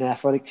an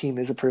athletic team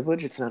is a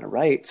privilege. It's not a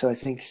right. So I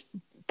think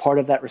part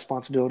of that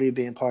responsibility of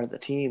being part of the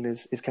team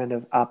is kind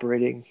of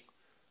operating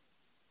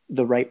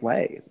the right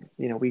way.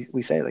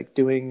 We say like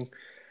doing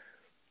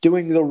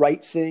the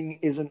right thing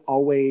isn't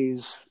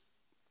always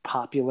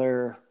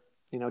popular.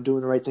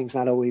 Doing the right thing's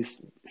not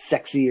always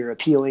sexy or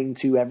appealing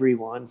to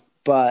everyone,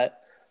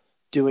 but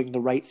doing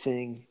the right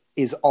thing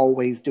is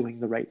always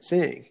doing the right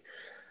thing.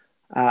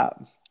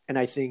 And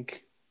I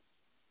think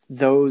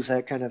those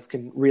that kind of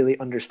can really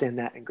understand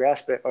that and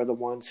grasp it are the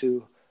ones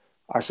who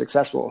are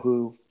successful,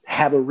 who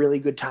have a really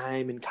good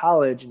time in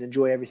college and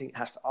enjoy everything it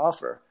has to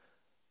offer,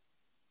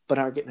 but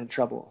aren't getting in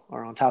trouble,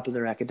 or on top of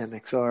their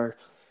academics, or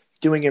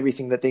doing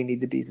everything that they need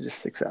to be just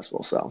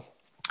successful. So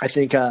I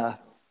think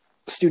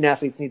student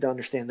athletes need to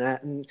understand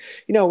that. And,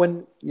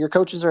 when your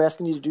coaches are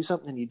asking you to do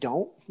something and you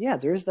don't,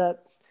 there is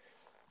that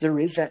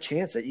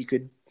chance that you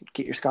could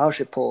get your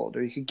scholarship pulled,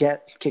 or you could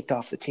get kicked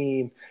off the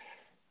team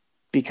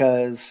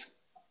because,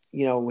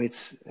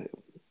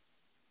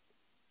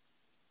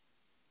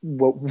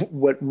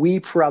 what we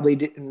probably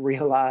didn't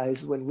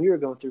realize when we were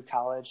going through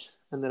college,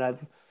 and that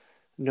I've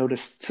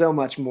noticed so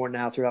much more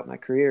now throughout my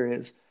career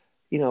is,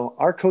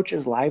 our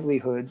coaches'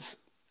 livelihoods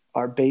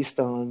are based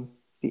on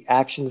the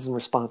actions and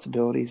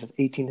responsibilities of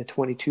 18 to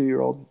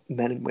 22-year-old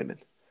men and women.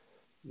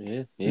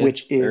 Yeah.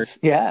 Which is,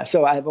 yeah.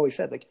 So I've always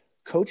said, like,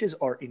 coaches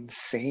are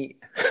insane.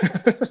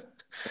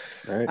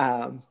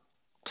 Right.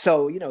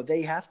 So,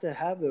 they have to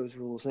have those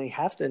rules and they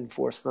have to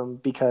enforce them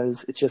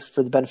because it's just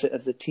for the benefit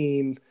of the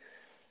team.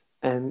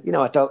 And,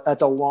 at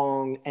the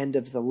long end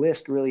of the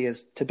list really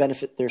is to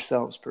benefit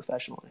themselves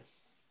professionally.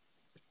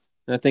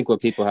 And I think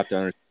what people have to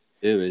understand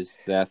too is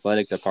the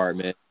athletic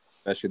department,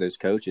 especially those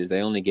coaches,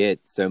 they only get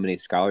so many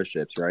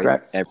scholarships, right?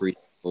 Correct. Every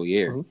single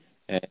year. Mm-hmm.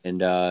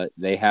 And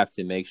they have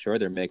to make sure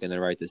they're making the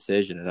right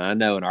decision. And I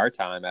know in our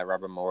time at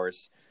Robert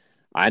Morris,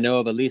 I know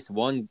of at least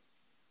one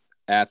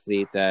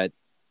athlete that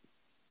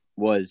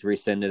was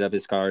rescinded of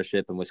his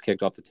scholarship and was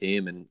kicked off the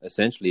team and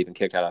essentially even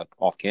kicked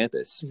off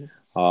campus,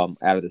 out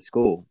of the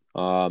school.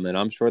 And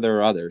I'm sure there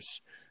are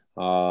others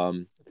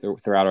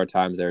throughout our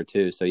times there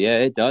too. So yeah,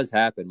 it does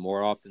happen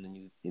more often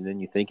than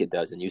you think it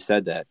does, and you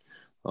said that.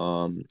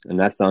 And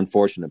that's the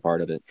unfortunate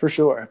part of it. For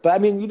sure. But I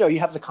mean, you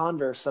have the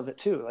converse of it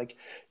too. Like,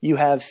 you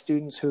have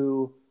students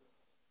who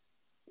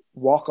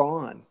walk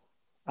on,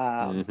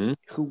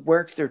 who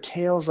work their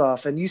tails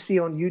off, and you see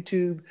on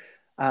YouTube,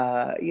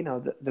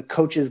 the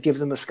coaches give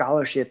them a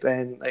scholarship,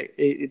 and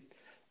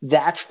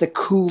that's the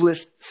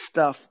coolest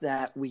stuff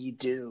that we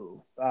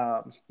do.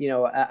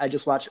 I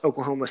just watched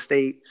Oklahoma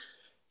State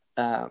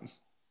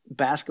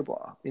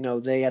basketball.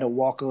 They had a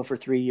walk on for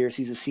 3 years.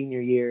 He's in his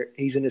senior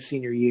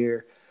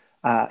year.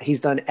 He's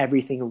done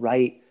everything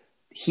right.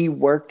 He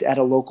worked at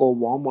a local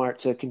Walmart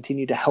to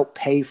continue to help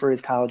pay for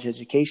his college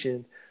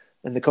education.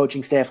 And the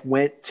coaching staff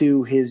went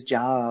to his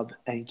job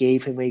and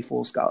gave him a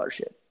full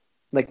scholarship,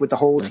 like with the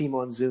whole team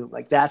on Zoom.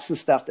 Like, that's the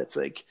stuff that's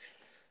like,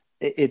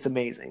 it's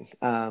amazing.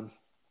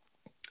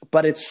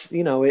 But it's,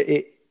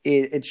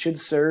 it should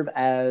serve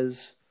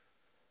as,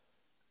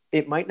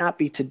 it might not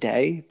be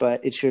today,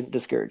 but it shouldn't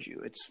discourage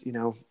you. It's,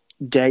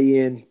 day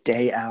in,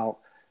 day out,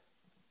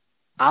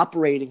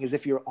 operating as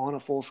if you're on a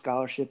full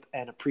scholarship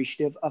and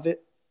appreciative of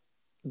it.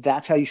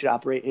 That's how you should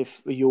operate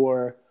if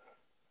you're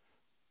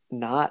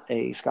not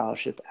a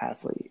scholarship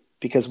athlete,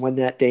 because when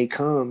that day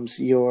comes,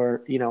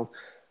 you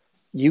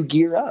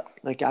gear up.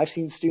 Like, I've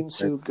seen students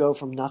who go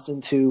from nothing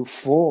to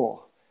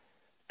full,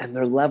 and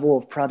their level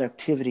of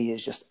productivity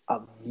is just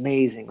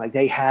amazing. Like,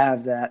 they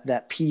have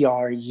that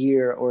PR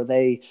year, or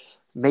they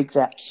make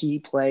that key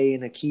play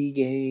in a key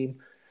game,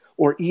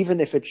 or even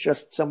if it's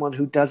just someone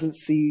who doesn't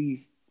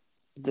see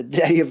the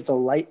day of the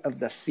light of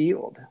the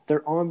field,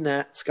 they're on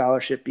that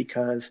scholarship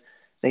because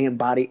they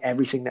embody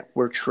everything that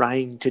we're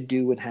trying to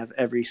do and have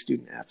every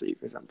student athlete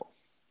resemble.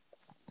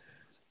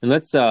 And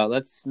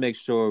let's make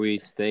sure we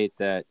state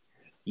that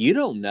you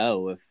don't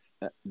know if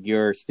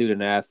your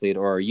student athlete,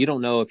 or you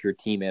don't know if your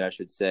teammate, I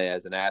should say,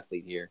 as an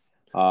athlete here,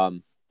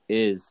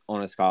 is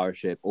on a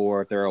scholarship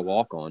or if they're a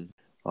walk-on.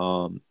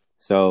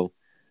 So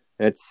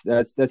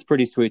that's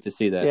pretty sweet to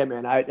see that. Yeah,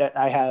 man.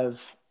 I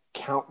have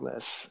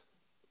countless.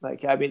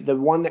 Like, I mean, the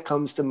one that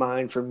comes to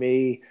mind for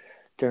me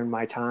during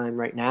my time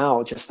right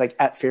now, just like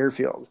at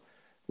Fairfield,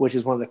 which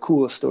is one of the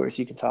coolest stories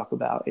you can talk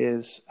about,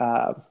 is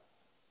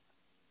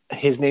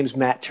his name's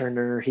Matt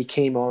Turner. He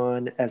came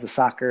on as a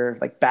soccer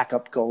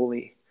backup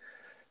goalie.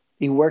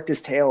 He worked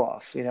his tail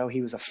off.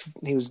 He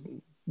was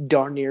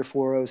darn near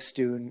 4.0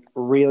 student,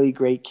 really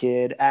great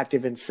kid,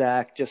 active in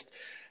SAC, just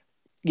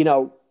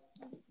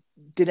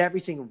did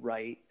everything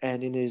right.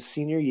 And in his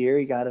senior year,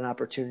 he got an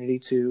opportunity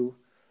to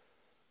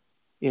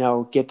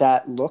get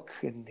that look.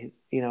 And,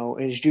 in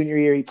his junior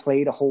year, he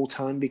played a whole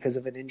ton because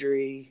of an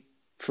injury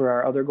for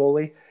our other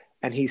goalie,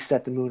 and he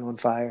set the moon on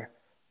fire.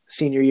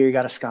 Senior year, he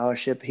got a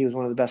scholarship. He was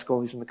one of the best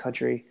goalies in the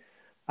country.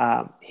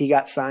 He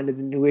got signed to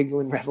the New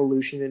England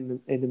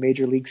Revolution in the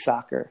Major League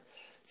Soccer.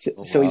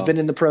 So he's been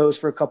in the pros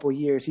for a couple of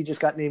years. He just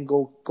got named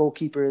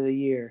goalkeeper of the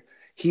year.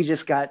 He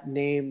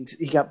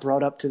got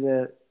brought up to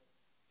the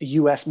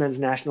U.S. men's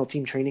national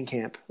team training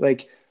camp.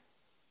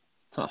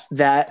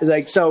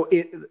 So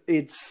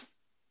it's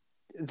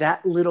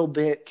that little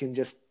bit can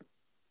just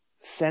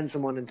send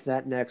someone into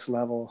that next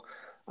level.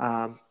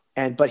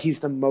 But he's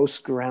the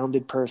most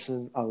grounded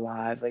person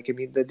alive.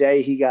 The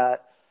day he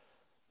got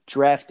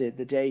drafted,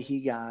 the day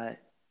he got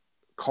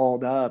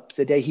called up,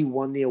 the day he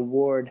won the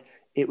award,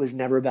 it was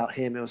never about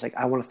him. It was like,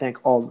 I want to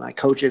thank all of my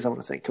coaches. I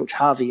want to thank Coach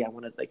Javi. I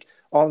want to thank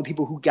all the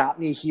people who got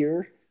me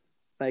here.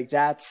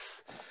 That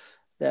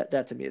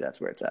to me, that's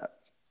where it's at.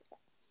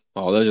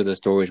 Oh, those are the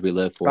stories we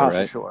live for, right?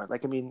 For sure.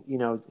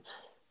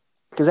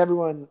 Because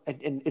everyone,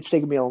 and it's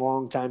taken me a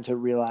long time to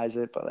realize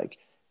it, but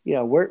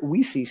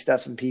we see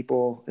stuff in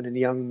people and in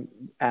young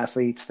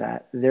athletes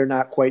that they're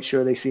not quite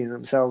sure they see in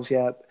themselves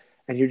yet.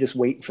 And you're just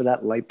waiting for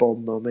that light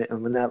bulb moment.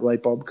 And when that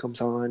light bulb comes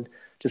on,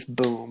 just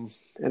boom.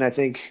 And I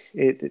think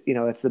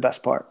it's the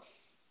best part.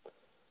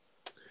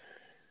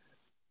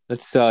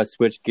 Let's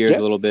switch gears a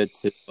little bit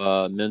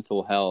to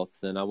mental health.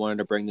 And I wanted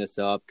to bring this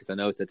up because I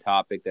know it's a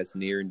topic that's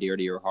near and dear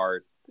to your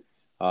heart.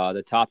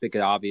 The topic,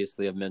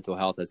 obviously, of mental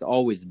health has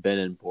always been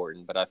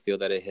important, but I feel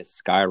that it has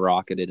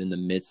skyrocketed in the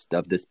midst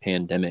of this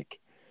pandemic.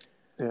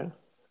 Yeah,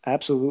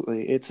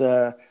 absolutely. It's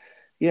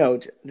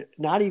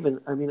not even,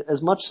 I mean,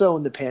 as much so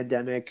in the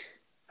pandemic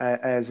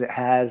as it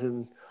has,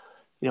 and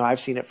I've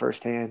seen it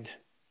firsthand,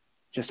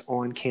 just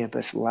on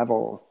campus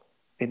level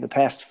in the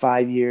past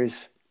 5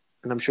 years,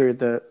 and I'm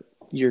sure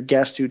your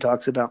guest who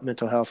talks about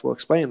mental health will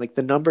explain, like,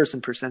 the numbers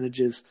and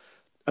percentages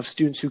of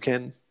students who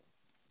can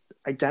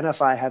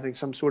identify having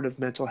some sort of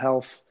mental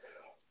health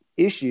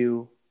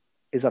issue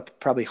is up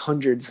probably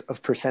hundreds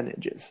of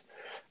percentages.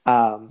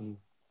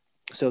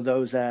 So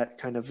those that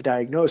kind of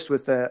diagnosed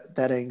with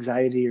that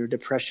anxiety or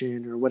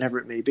depression or whatever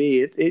it may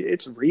be,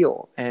 it's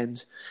real.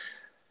 And,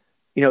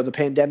 the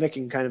pandemic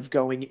and kind of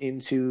going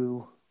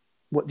into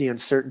what the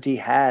uncertainty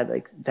had,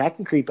 like, that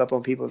can creep up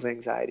on people's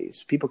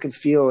anxieties. People can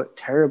feel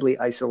terribly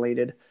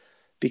isolated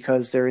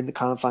because they're in the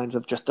confines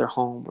of just their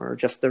home or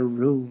just their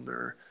room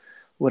or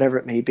whatever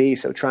it may be.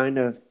 So trying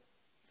to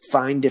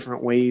find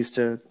different ways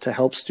to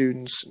help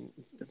students,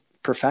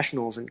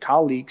 professionals, and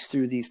colleagues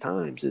through these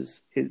times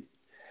is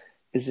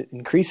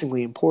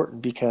increasingly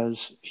important,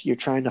 because you're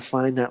trying to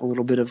find that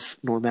little bit of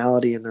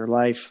normality in their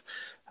life,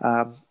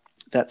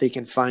 that they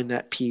can find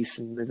that peace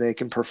and that they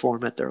can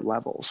perform at their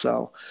level.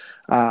 So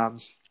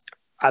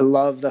I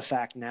love the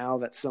fact now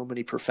that so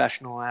many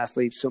professional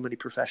athletes, so many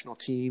professional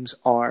teams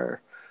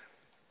are,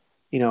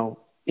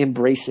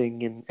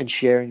 embracing and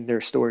sharing their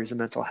stories of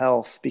mental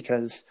health,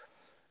 because,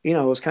 it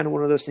was kind of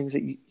one of those things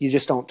that you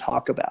just don't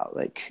talk about.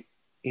 Like,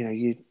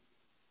 you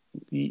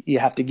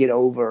have to get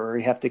over, or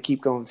you have to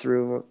keep going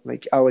through,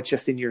 like, oh, it's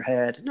just in your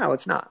head. No,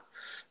 it's not.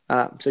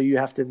 So you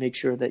have to make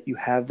sure that you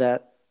have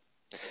that,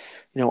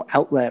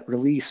 outlet,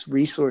 release,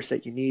 resource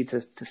that you need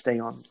to stay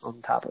on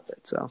top of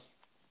it. So,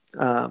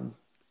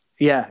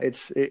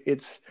 it's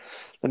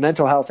the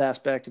mental health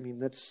aspect. I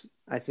mean,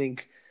 I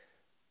think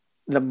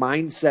the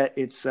mindset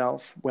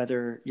itself,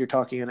 whether you're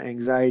talking about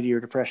anxiety or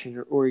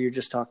depression, or you're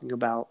just talking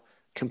about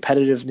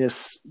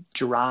competitiveness,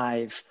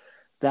 drive,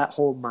 that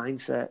whole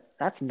mindset,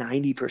 that's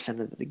 90%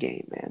 of the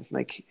game, man.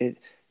 Like,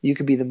 you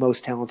could be the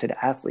most talented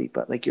athlete,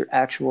 but, like, your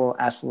actual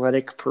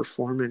athletic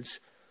performance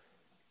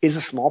is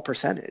a small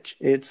percentage.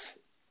 It's,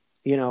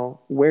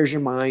 where's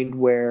your mind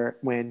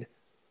when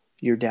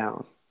you're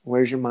down?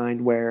 Where's your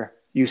mind where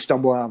you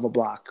stumble out of a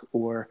block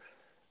or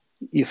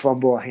you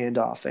fumble a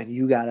handoff and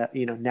you gotta,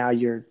 now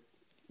you're,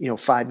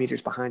 5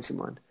 meters behind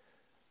someone?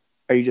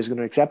 Are you just going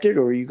to accept it,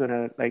 or are you going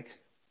to, like,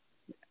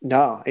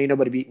 no, ain't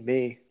nobody beating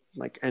me?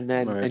 Like, and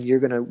then, right. And you're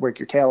going to work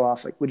your tail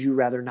off. Like, would you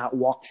rather not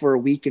walk for a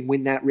week and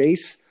win that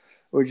race,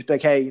 or just be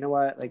like, hey, you know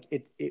what? Like,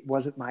 it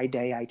wasn't my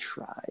day. I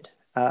tried.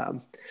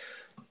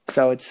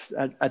 So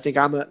I think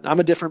I'm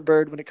a different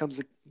bird when it comes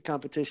to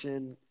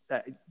competition.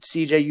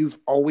 CJ, you've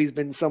always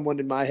been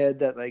someone in my head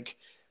that, like,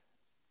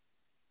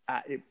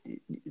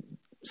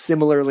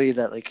 similarly,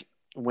 that, like,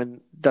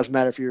 when doesn't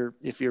matter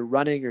if you're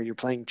running or you're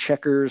playing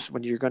checkers,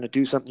 when you're going to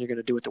do something, you're going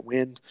to do it to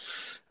win.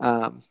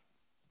 And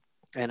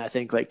I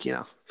think, like,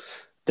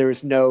 there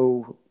is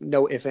no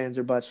ifs, ands,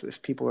 or buts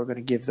if people are going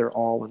to give their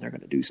all when they're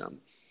going to do something.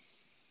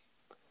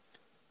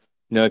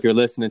 If you're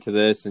listening to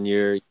this and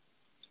you're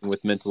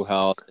with mental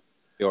health,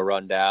 feel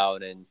run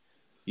down, and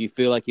you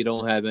feel like you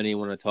don't have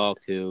anyone to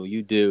talk to,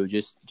 you do.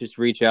 Just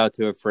reach out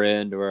to a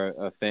friend or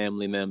a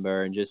family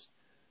member and just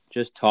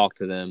talk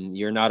to them.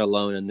 You're not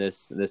alone in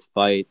this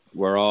fight.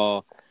 We're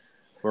all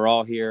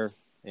here,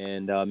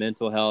 and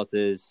mental health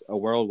is a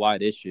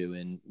worldwide issue.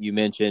 And you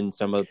mentioned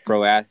some of the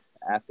pro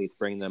athletes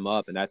bringing them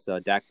up, and that's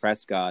Dak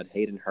Prescott,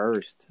 Hayden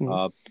Hurst,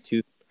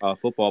 two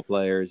football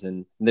players,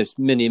 and there's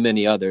many,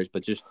 many others,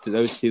 but just to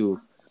those two,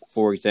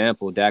 for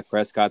example, Dak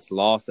Prescott's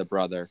lost a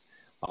brother.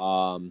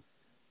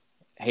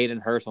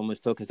 Hayden Hurst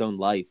almost took his own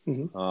life.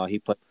 He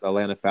played for the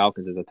Atlanta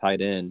Falcons as a tight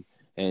end,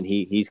 and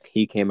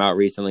he came out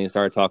recently and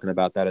started talking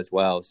about that as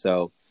well.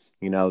 So,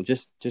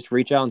 just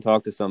reach out and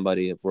talk to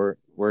somebody.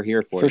 We're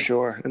here for you. For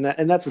sure. And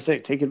that's the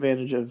thing. Take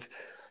advantage of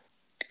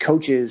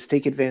coaches,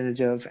 take advantage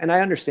of, and I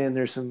understand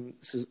there's some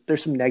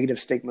negative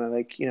stigma,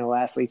 like,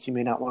 athletes, you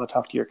may not want to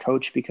talk to your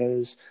coach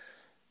because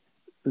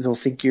they'll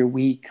think you're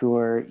weak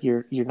or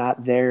you're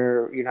not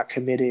there, you're not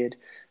committed.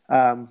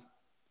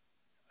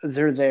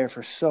 They're there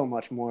for so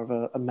much more of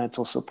a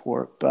mental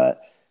support.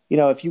 But,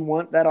 if you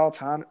want that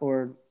autonomy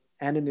or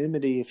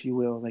anonymity, if you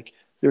will, like,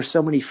 there's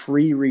so many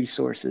free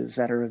resources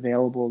that are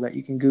available that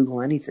you can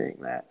Google anything,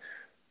 that,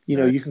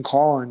 Right. you can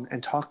call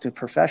and talk to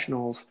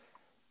professionals.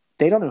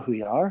 They don't know who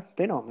you are.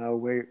 They don't know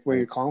where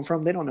you're calling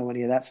from. They don't know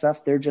any of that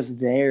stuff. They're just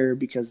there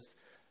because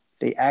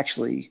they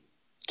actually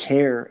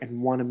care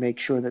and want to make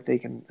sure that they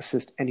can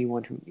assist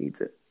anyone who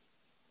needs it.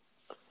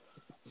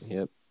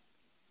 Yep.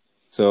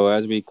 So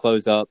as we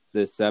close up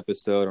this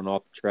episode on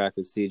Off the Track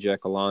with CJ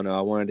Calano,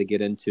 I wanted to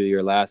get into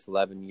your last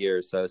 11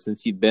 years. So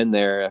since you've been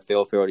there at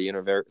Fairfield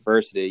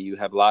University, you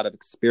have a lot of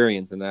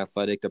experience in the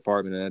athletic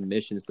department and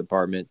admissions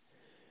department,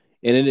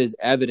 and it is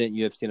evident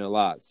you have seen a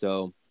lot.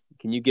 So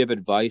can you give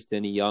advice to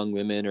any young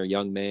women or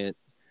young men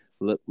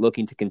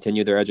looking to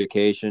continue their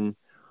education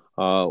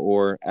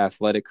or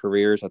athletic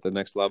careers at the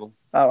next level?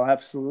 Oh,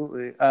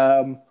 absolutely.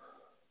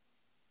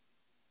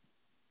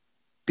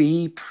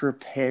 Be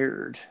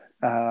prepared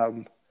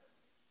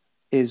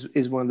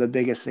is one of the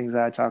biggest things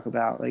that I talk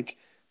about. Like,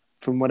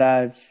 from what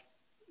I've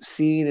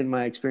seen in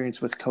my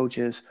experience with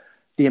coaches,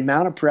 the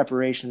amount of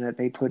preparation that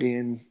they put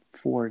in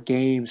for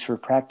games, for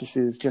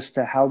practices, just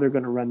to how they're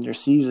going to run their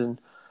season,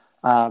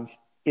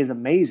 is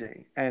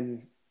amazing.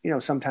 And,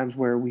 sometimes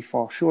where we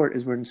fall short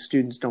is when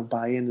students don't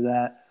buy into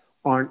that,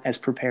 aren't as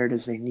prepared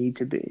as they need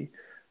to be.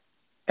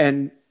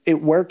 And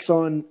it works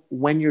on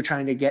when you're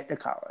trying to get to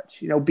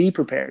college. Be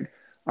prepared.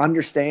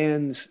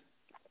 Understand,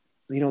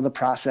 the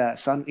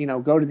process. Go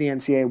to the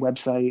NCAA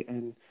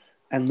website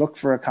and look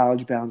for a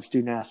college-bound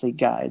student-athlete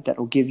guide that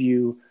will give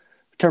you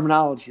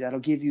terminology, that will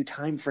give you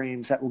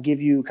timeframes, that will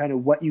give you kind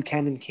of what you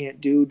can and can't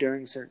do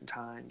during certain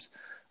times.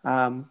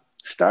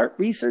 Start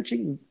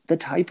researching the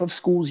type of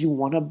schools you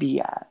want to be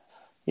at.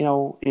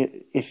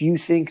 If you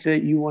think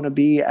that you want to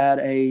be at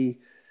a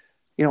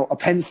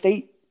Penn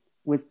State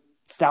with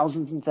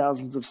thousands and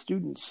thousands of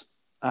students,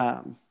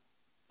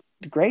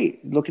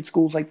 great. Look at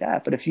schools like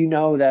that. But if you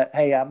know that,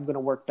 hey, I'm going to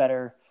work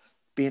better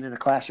being in a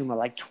classroom of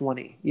like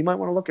 20, you might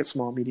want to look at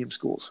small, medium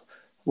schools.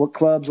 What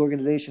clubs,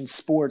 organizations,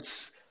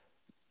 sports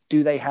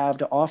do they have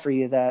to offer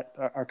you that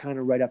are kind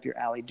of right up your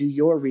alley? Do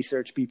your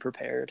research, be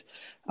prepared.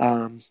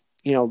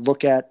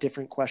 Look at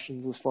different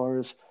questions as far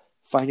as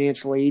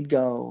financial aid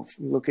go.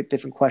 Look at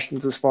different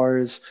questions as far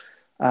as,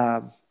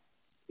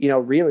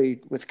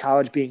 really with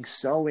college being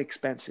so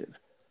expensive,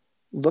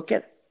 look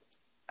at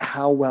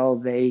how well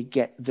they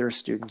get their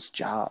students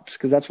jobs,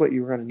 because that's what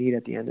you're going to need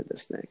at the end of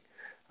this thing.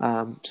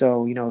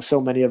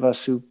 So many of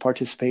us who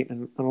participate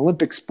in an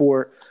Olympic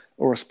sport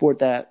or a sport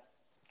that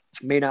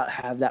may not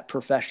have that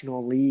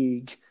professional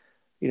league,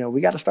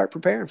 we got to start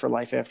preparing for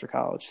life after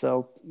college.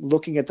 So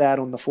looking at that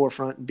on the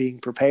forefront and being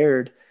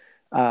prepared,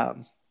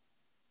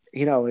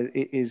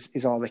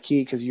 is all the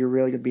key, because you're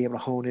really going to be able to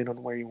hone in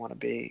on where you want to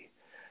be.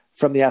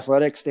 From the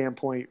athletic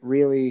standpoint,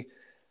 really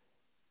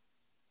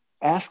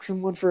ask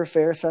someone for a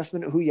fair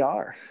assessment of who you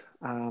are.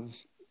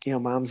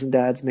 Moms and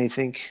dads may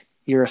think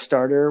you're a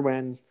starter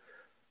when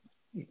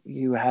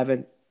you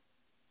haven't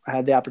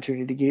had the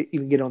opportunity to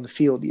even get on the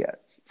field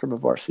yet from a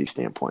varsity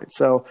standpoint.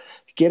 So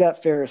get a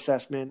fair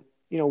assessment.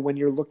 When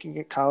you're looking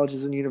at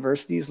colleges and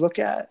universities, look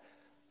at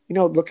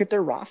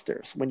their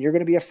rosters. When you're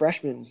going to be a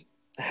freshman,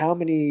 how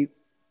many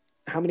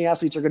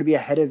athletes are going to be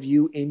ahead of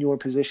you in your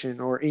position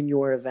or in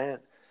your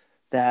event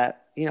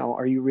that,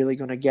 are you really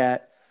going to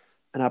get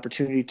an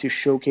opportunity to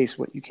showcase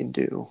what you can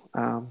do?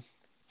 And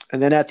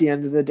then at the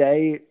end of the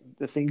day,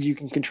 the things you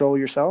can control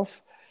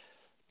yourself,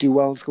 do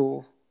well in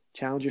school,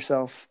 challenge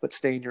yourself, but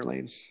stay in your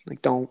lane.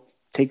 Like, don't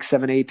take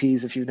 7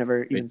 APs if you've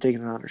never even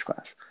taken an honors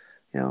class.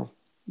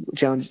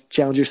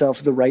 Challenge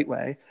yourself the right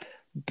way.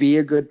 Be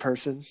a good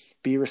person,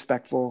 be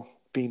respectful,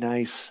 be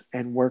nice,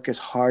 and work as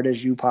hard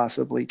as you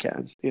possibly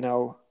can.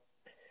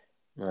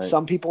 Right.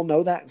 Some people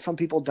know that and some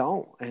people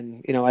don't.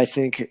 And, I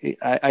think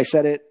I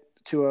said it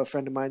to a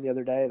friend of mine the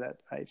other day that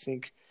I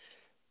think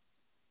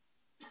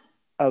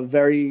a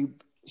very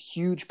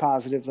huge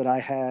positive that I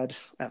had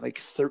at like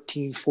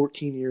 13,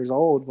 14 years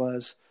old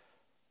was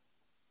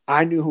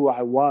I knew who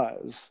I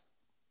was,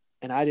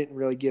 and I didn't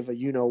really give a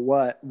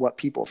what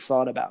people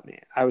thought about me.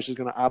 I was just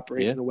going to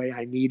operate in the way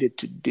I needed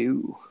to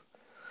do.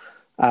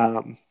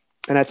 And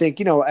I think,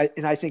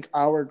 I think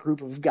our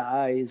group of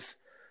guys,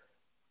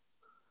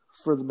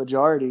 for the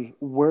majority,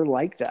 we're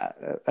like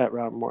that at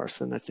Robert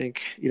Morrison. I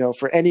think,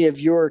 for any of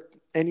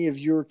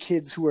your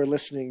kids who are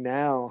listening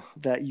now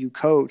that you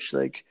coach,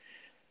 like,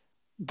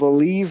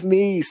 believe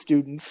me,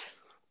 students,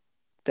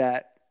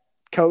 that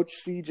Coach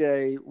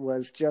CJ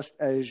was just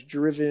as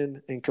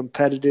driven and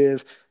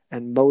competitive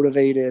and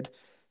motivated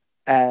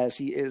as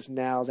he is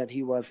now than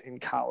he was in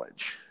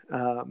college.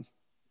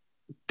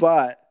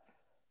 But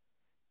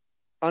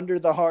under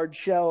the hard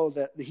shell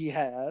that he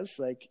has,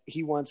 like,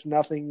 he wants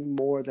nothing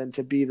more than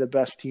to be the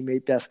best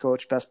teammate, best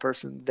coach, best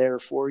person there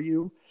for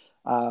you.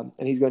 And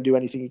he's going to do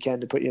anything he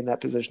can to put you in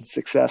that position of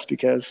success,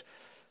 because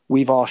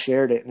we've all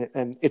shared it.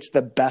 And it's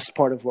the best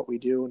part of what we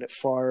do. And it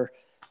far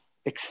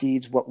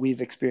exceeds what we've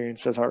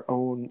experienced as our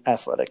own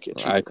athletic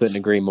achievements. I couldn't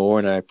agree more,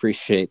 and I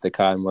appreciate the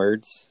kind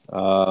words.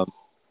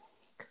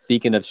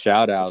 Speaking of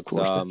shout outs,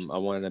 I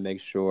wanted to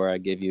make sure I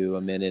give you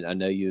a minute. I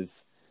know you've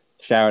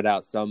shouted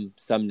out some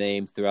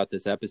names throughout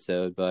this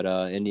episode, but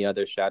any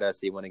other shout outs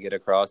that you want to get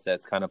across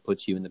that's kind of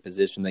puts you in the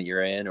position that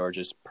you're in, or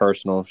just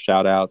personal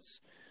shout outs?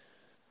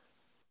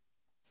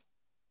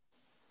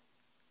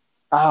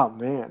 Oh,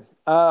 man.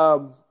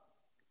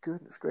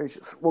 Goodness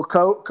gracious. Well,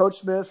 Coach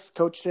Smith,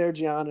 Coach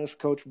Sergianis,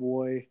 Coach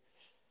Boy,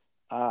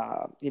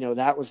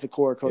 that was the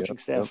core coaching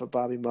staff of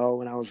Bobby Moe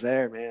when I was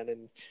there, man.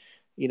 And,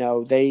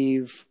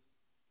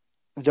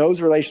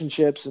 those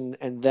relationships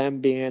and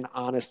them being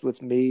honest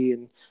with me,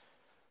 and,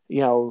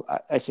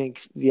 I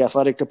think the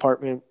athletic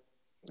department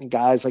and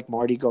guys like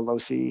Marty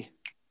Golosi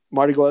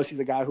is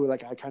a guy who,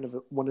 like, I kind of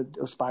wanted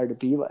to aspire to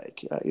be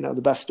like.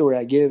 The best story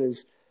I give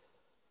is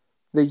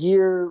the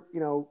year,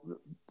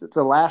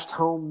 the last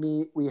home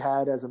meet we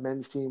had as a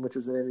men's team, which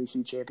was the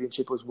NEC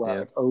championship, was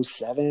what, like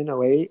 07,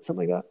 08,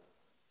 something like that.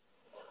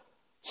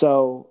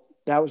 So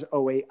that was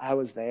 08. I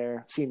was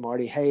there, seen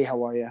Marty. Hey,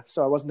 how are you?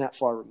 So I wasn't that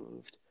far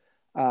removed.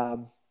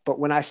 But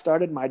when I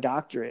started my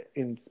doctorate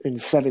in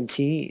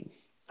 17,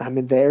 I'm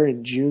in there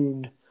in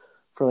June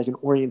for like an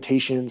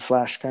orientation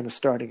 / kind of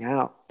starting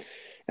out.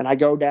 And I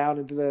go down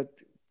into the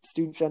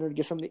student center to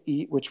get something to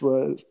eat, which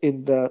was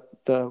in the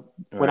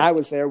when I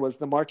was there was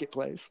the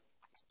marketplace.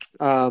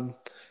 And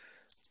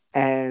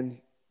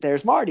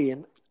there's Marty,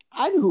 and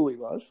I knew who he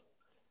was.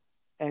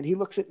 And he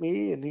looks at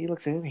me and he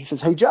looks at him. He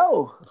says, "Hey,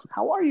 Joe,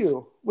 how are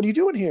you? What are you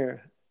doing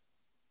here?"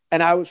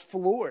 And I was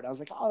floored. I was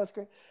like, "Oh, that's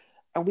great."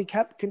 And we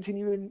kept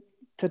continuing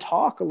to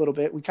talk a little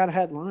bit. We kind of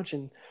had lunch,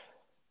 and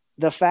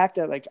the fact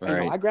that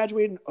I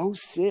graduated in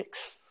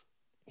 06,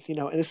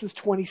 and this is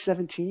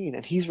 2017,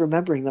 and he's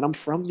remembering that I'm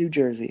from New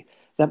Jersey,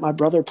 that my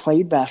brother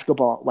played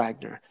basketball at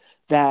Wagner,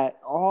 that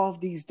all of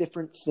these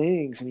different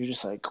things, and you're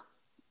just like,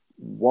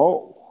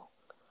 whoa.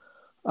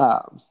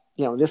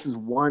 This is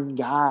one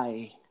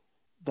guy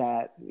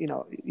that,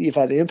 you've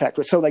had the impact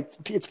with. So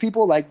it's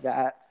people like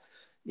that,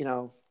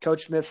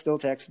 Coach Smith still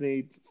texts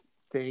me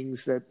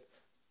things that,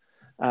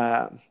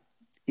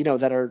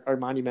 that are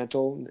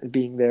monumental in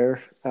being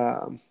there,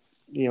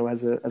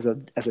 as a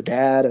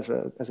dad, as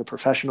a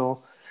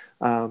professional.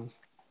 But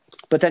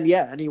then,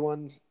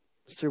 anyone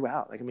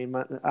throughout,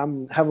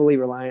 I'm heavily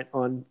reliant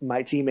on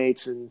my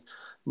teammates and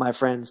my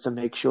friends to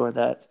make sure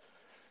that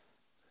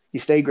you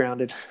stay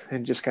grounded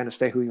and just kind of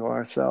stay who you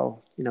are.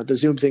 So, the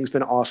Zoom thing's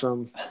been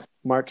awesome.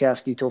 Mark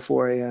Caskey till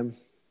 4 a.m.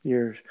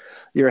 You're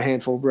a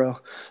handful, bro.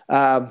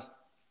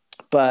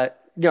 But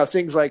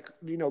things like,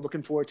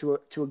 looking forward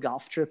to a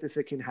golf trip, if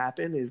it can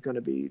happen, is going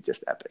to be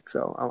just epic.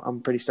 So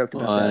I'm pretty stoked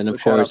about that. And so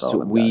of course,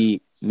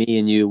 me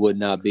and you would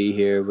not be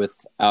here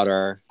without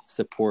our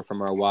support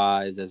from our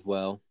wives as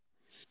well.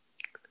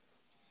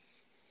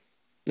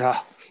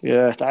 Yeah,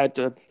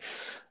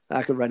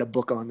 I could write a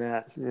book on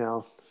that.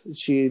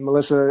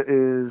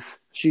 Melissa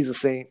she's a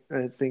saint.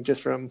 I think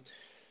just from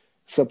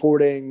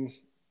supporting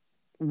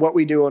what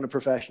we do on a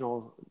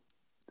professional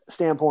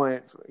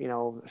standpoint,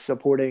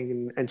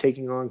 supporting and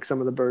taking on some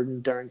of the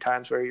burden during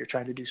times where you're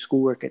trying to do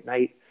schoolwork at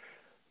night,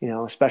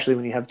 especially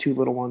when you have two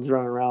little ones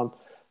running around.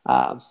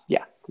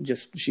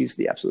 She's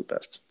the absolute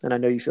best. And I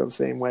know you feel the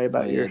same way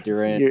about your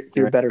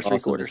better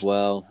three-quarters as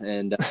well.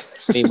 And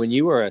when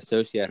you were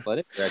associate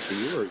athletic director,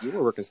 you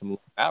were working some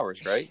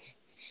hours, right?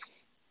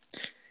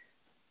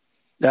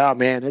 Oh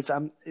man,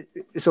 so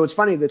it's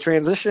funny. The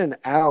transition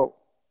out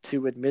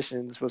to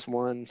admissions was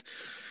one.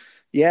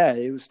 Yeah,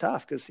 it was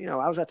tough because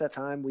I was at that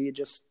time. We had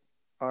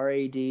our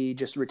AD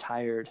just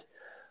retired,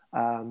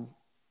 and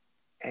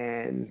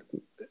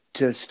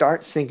to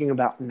start thinking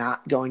about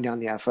not going down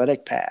the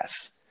athletic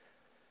path,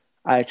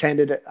 I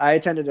attended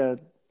a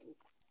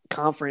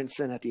conference,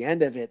 and at the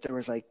end of it, there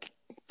was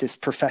this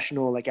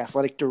professional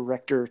athletic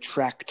director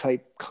track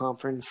type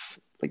conference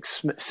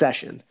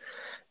session.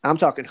 I'm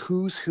talking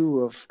who's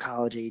who of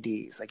college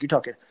ADs. You're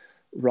talking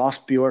Ross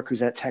Bjork,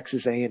 who's at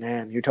Texas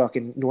A&M. You're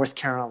talking North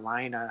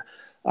Carolina,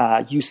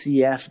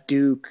 UCF,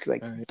 Duke,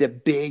 the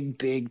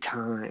big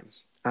time.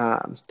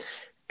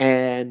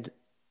 And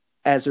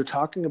as they're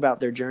talking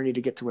about their journey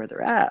to get to where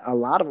they're at, a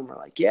lot of them are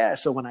like, yeah,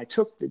 so when I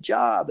took the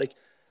job,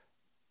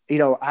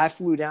 I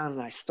flew down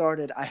and I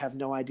started. I have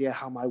no idea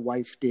how my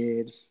wife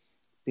did,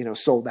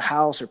 sold the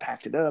house or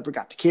packed it up or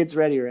got the kids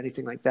ready or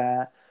anything like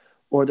that.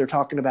 Or they're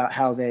talking about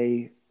how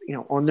they,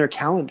 on their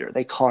calendar,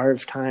 they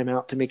carve time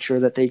out to make sure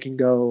that they can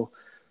go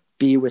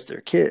be with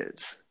their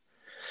kids.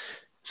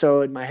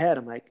 So in my head,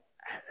 I'm like,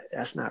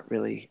 that's not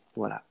really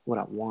what I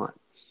want.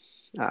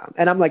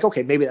 And I'm like,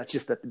 okay, maybe that's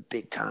just at the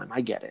big time.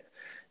 I get it.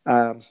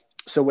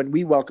 So when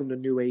we welcomed a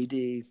new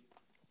AD,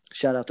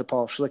 shout out to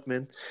Paul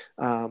Schlickman.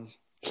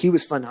 He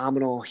was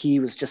phenomenal. He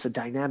was just a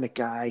dynamic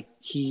guy.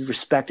 He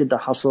respected the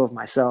hustle of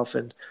myself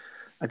and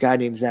a guy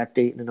named Zach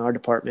Dayton in our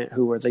department,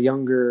 who were the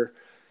younger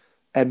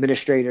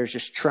administrators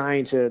just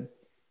trying to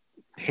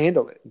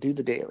handle it, do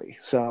the daily.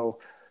 So,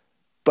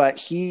 but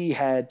he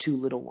had two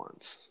little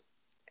ones.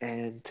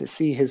 And to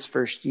see his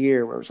first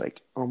year where it was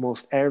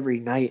almost every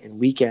night and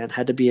weekend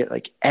had to be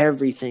at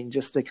everything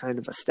just to kind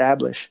of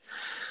establish.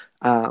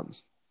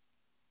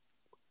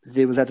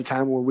 It was at the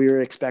time where we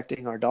were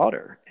expecting our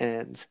daughter,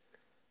 and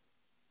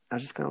I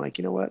was just kind of like,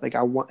 you know what?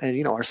 I want,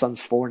 and our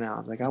son's 4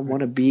 now. I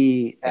want to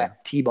be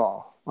at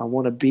T-ball. I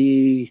want to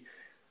be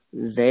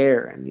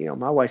there. And,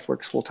 my wife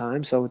works full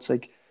time. So it's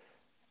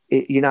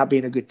you're not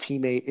being a good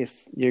teammate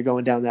if you're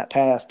going down that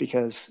path,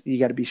 because you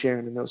got to be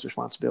sharing in those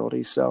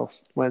responsibilities. So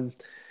when,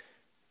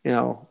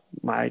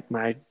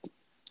 my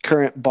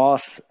current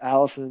boss,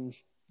 Allison,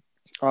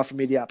 offered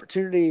me the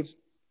opportunity,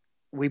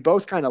 we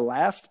both kind of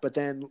laughed, but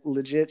then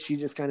legit, she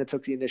just kind of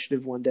took the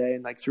initiative one day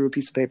and threw a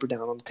piece of paper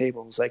down on the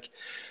table and was like,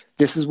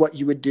 this is what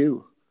you would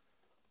do.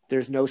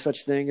 There's no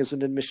such thing as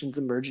an admissions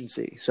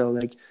emergency. So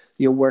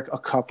you'll work a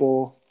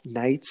couple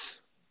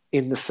nights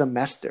in the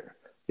semester.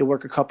 You'll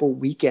work a couple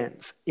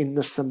weekends in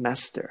the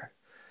semester.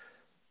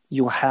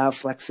 you'll have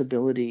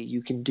flexibility.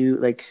 You can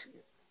do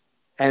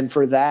and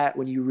for that,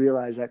 when you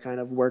realize that kind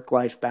of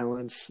work-life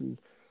balance and,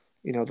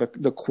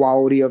 the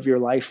quality of your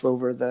life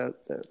over the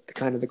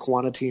kind of the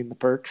quantity and the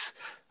perks,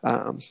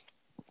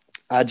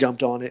 I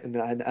jumped on it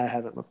and I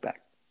haven't looked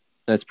back.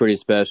 That's pretty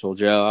special,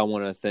 Joe. I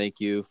want to thank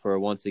you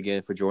once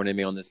again for joining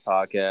me on this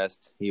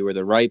podcast. You were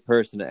the right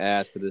person to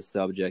ask for this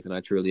subject, and I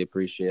truly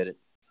appreciate it.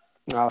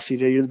 Oh,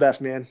 CJ, you're the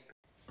best, man.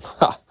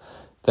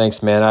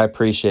 Thanks, man. I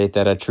appreciate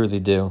that. I truly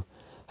do.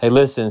 Hey,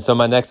 listen, so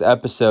my next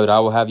episode, I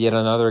will have yet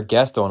another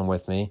guest on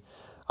with me,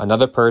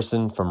 another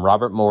person from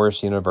Robert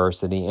Morris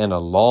University and a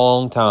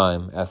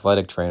long-time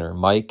athletic trainer,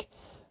 Mike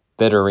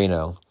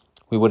Vittorino.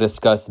 We will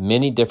discuss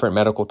many different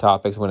medical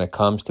topics when it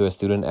comes to a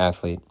student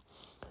athlete.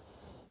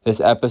 This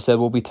episode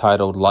will be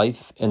titled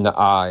Life in the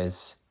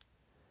Eyes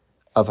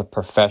of a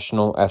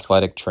Professional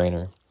Athletic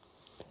Trainer.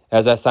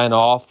 As I sign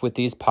off with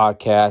these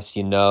podcasts,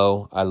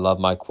 I love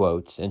my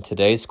quotes. And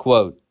today's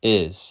quote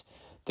is,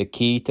 "The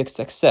key to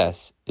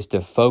success is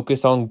to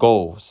focus on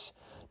goals,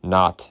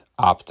 not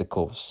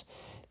obstacles."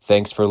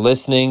 Thanks for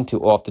listening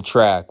to Off the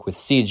Track with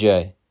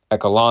CJ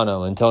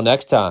Echolano. Until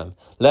next time,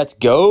 let's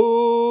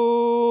go!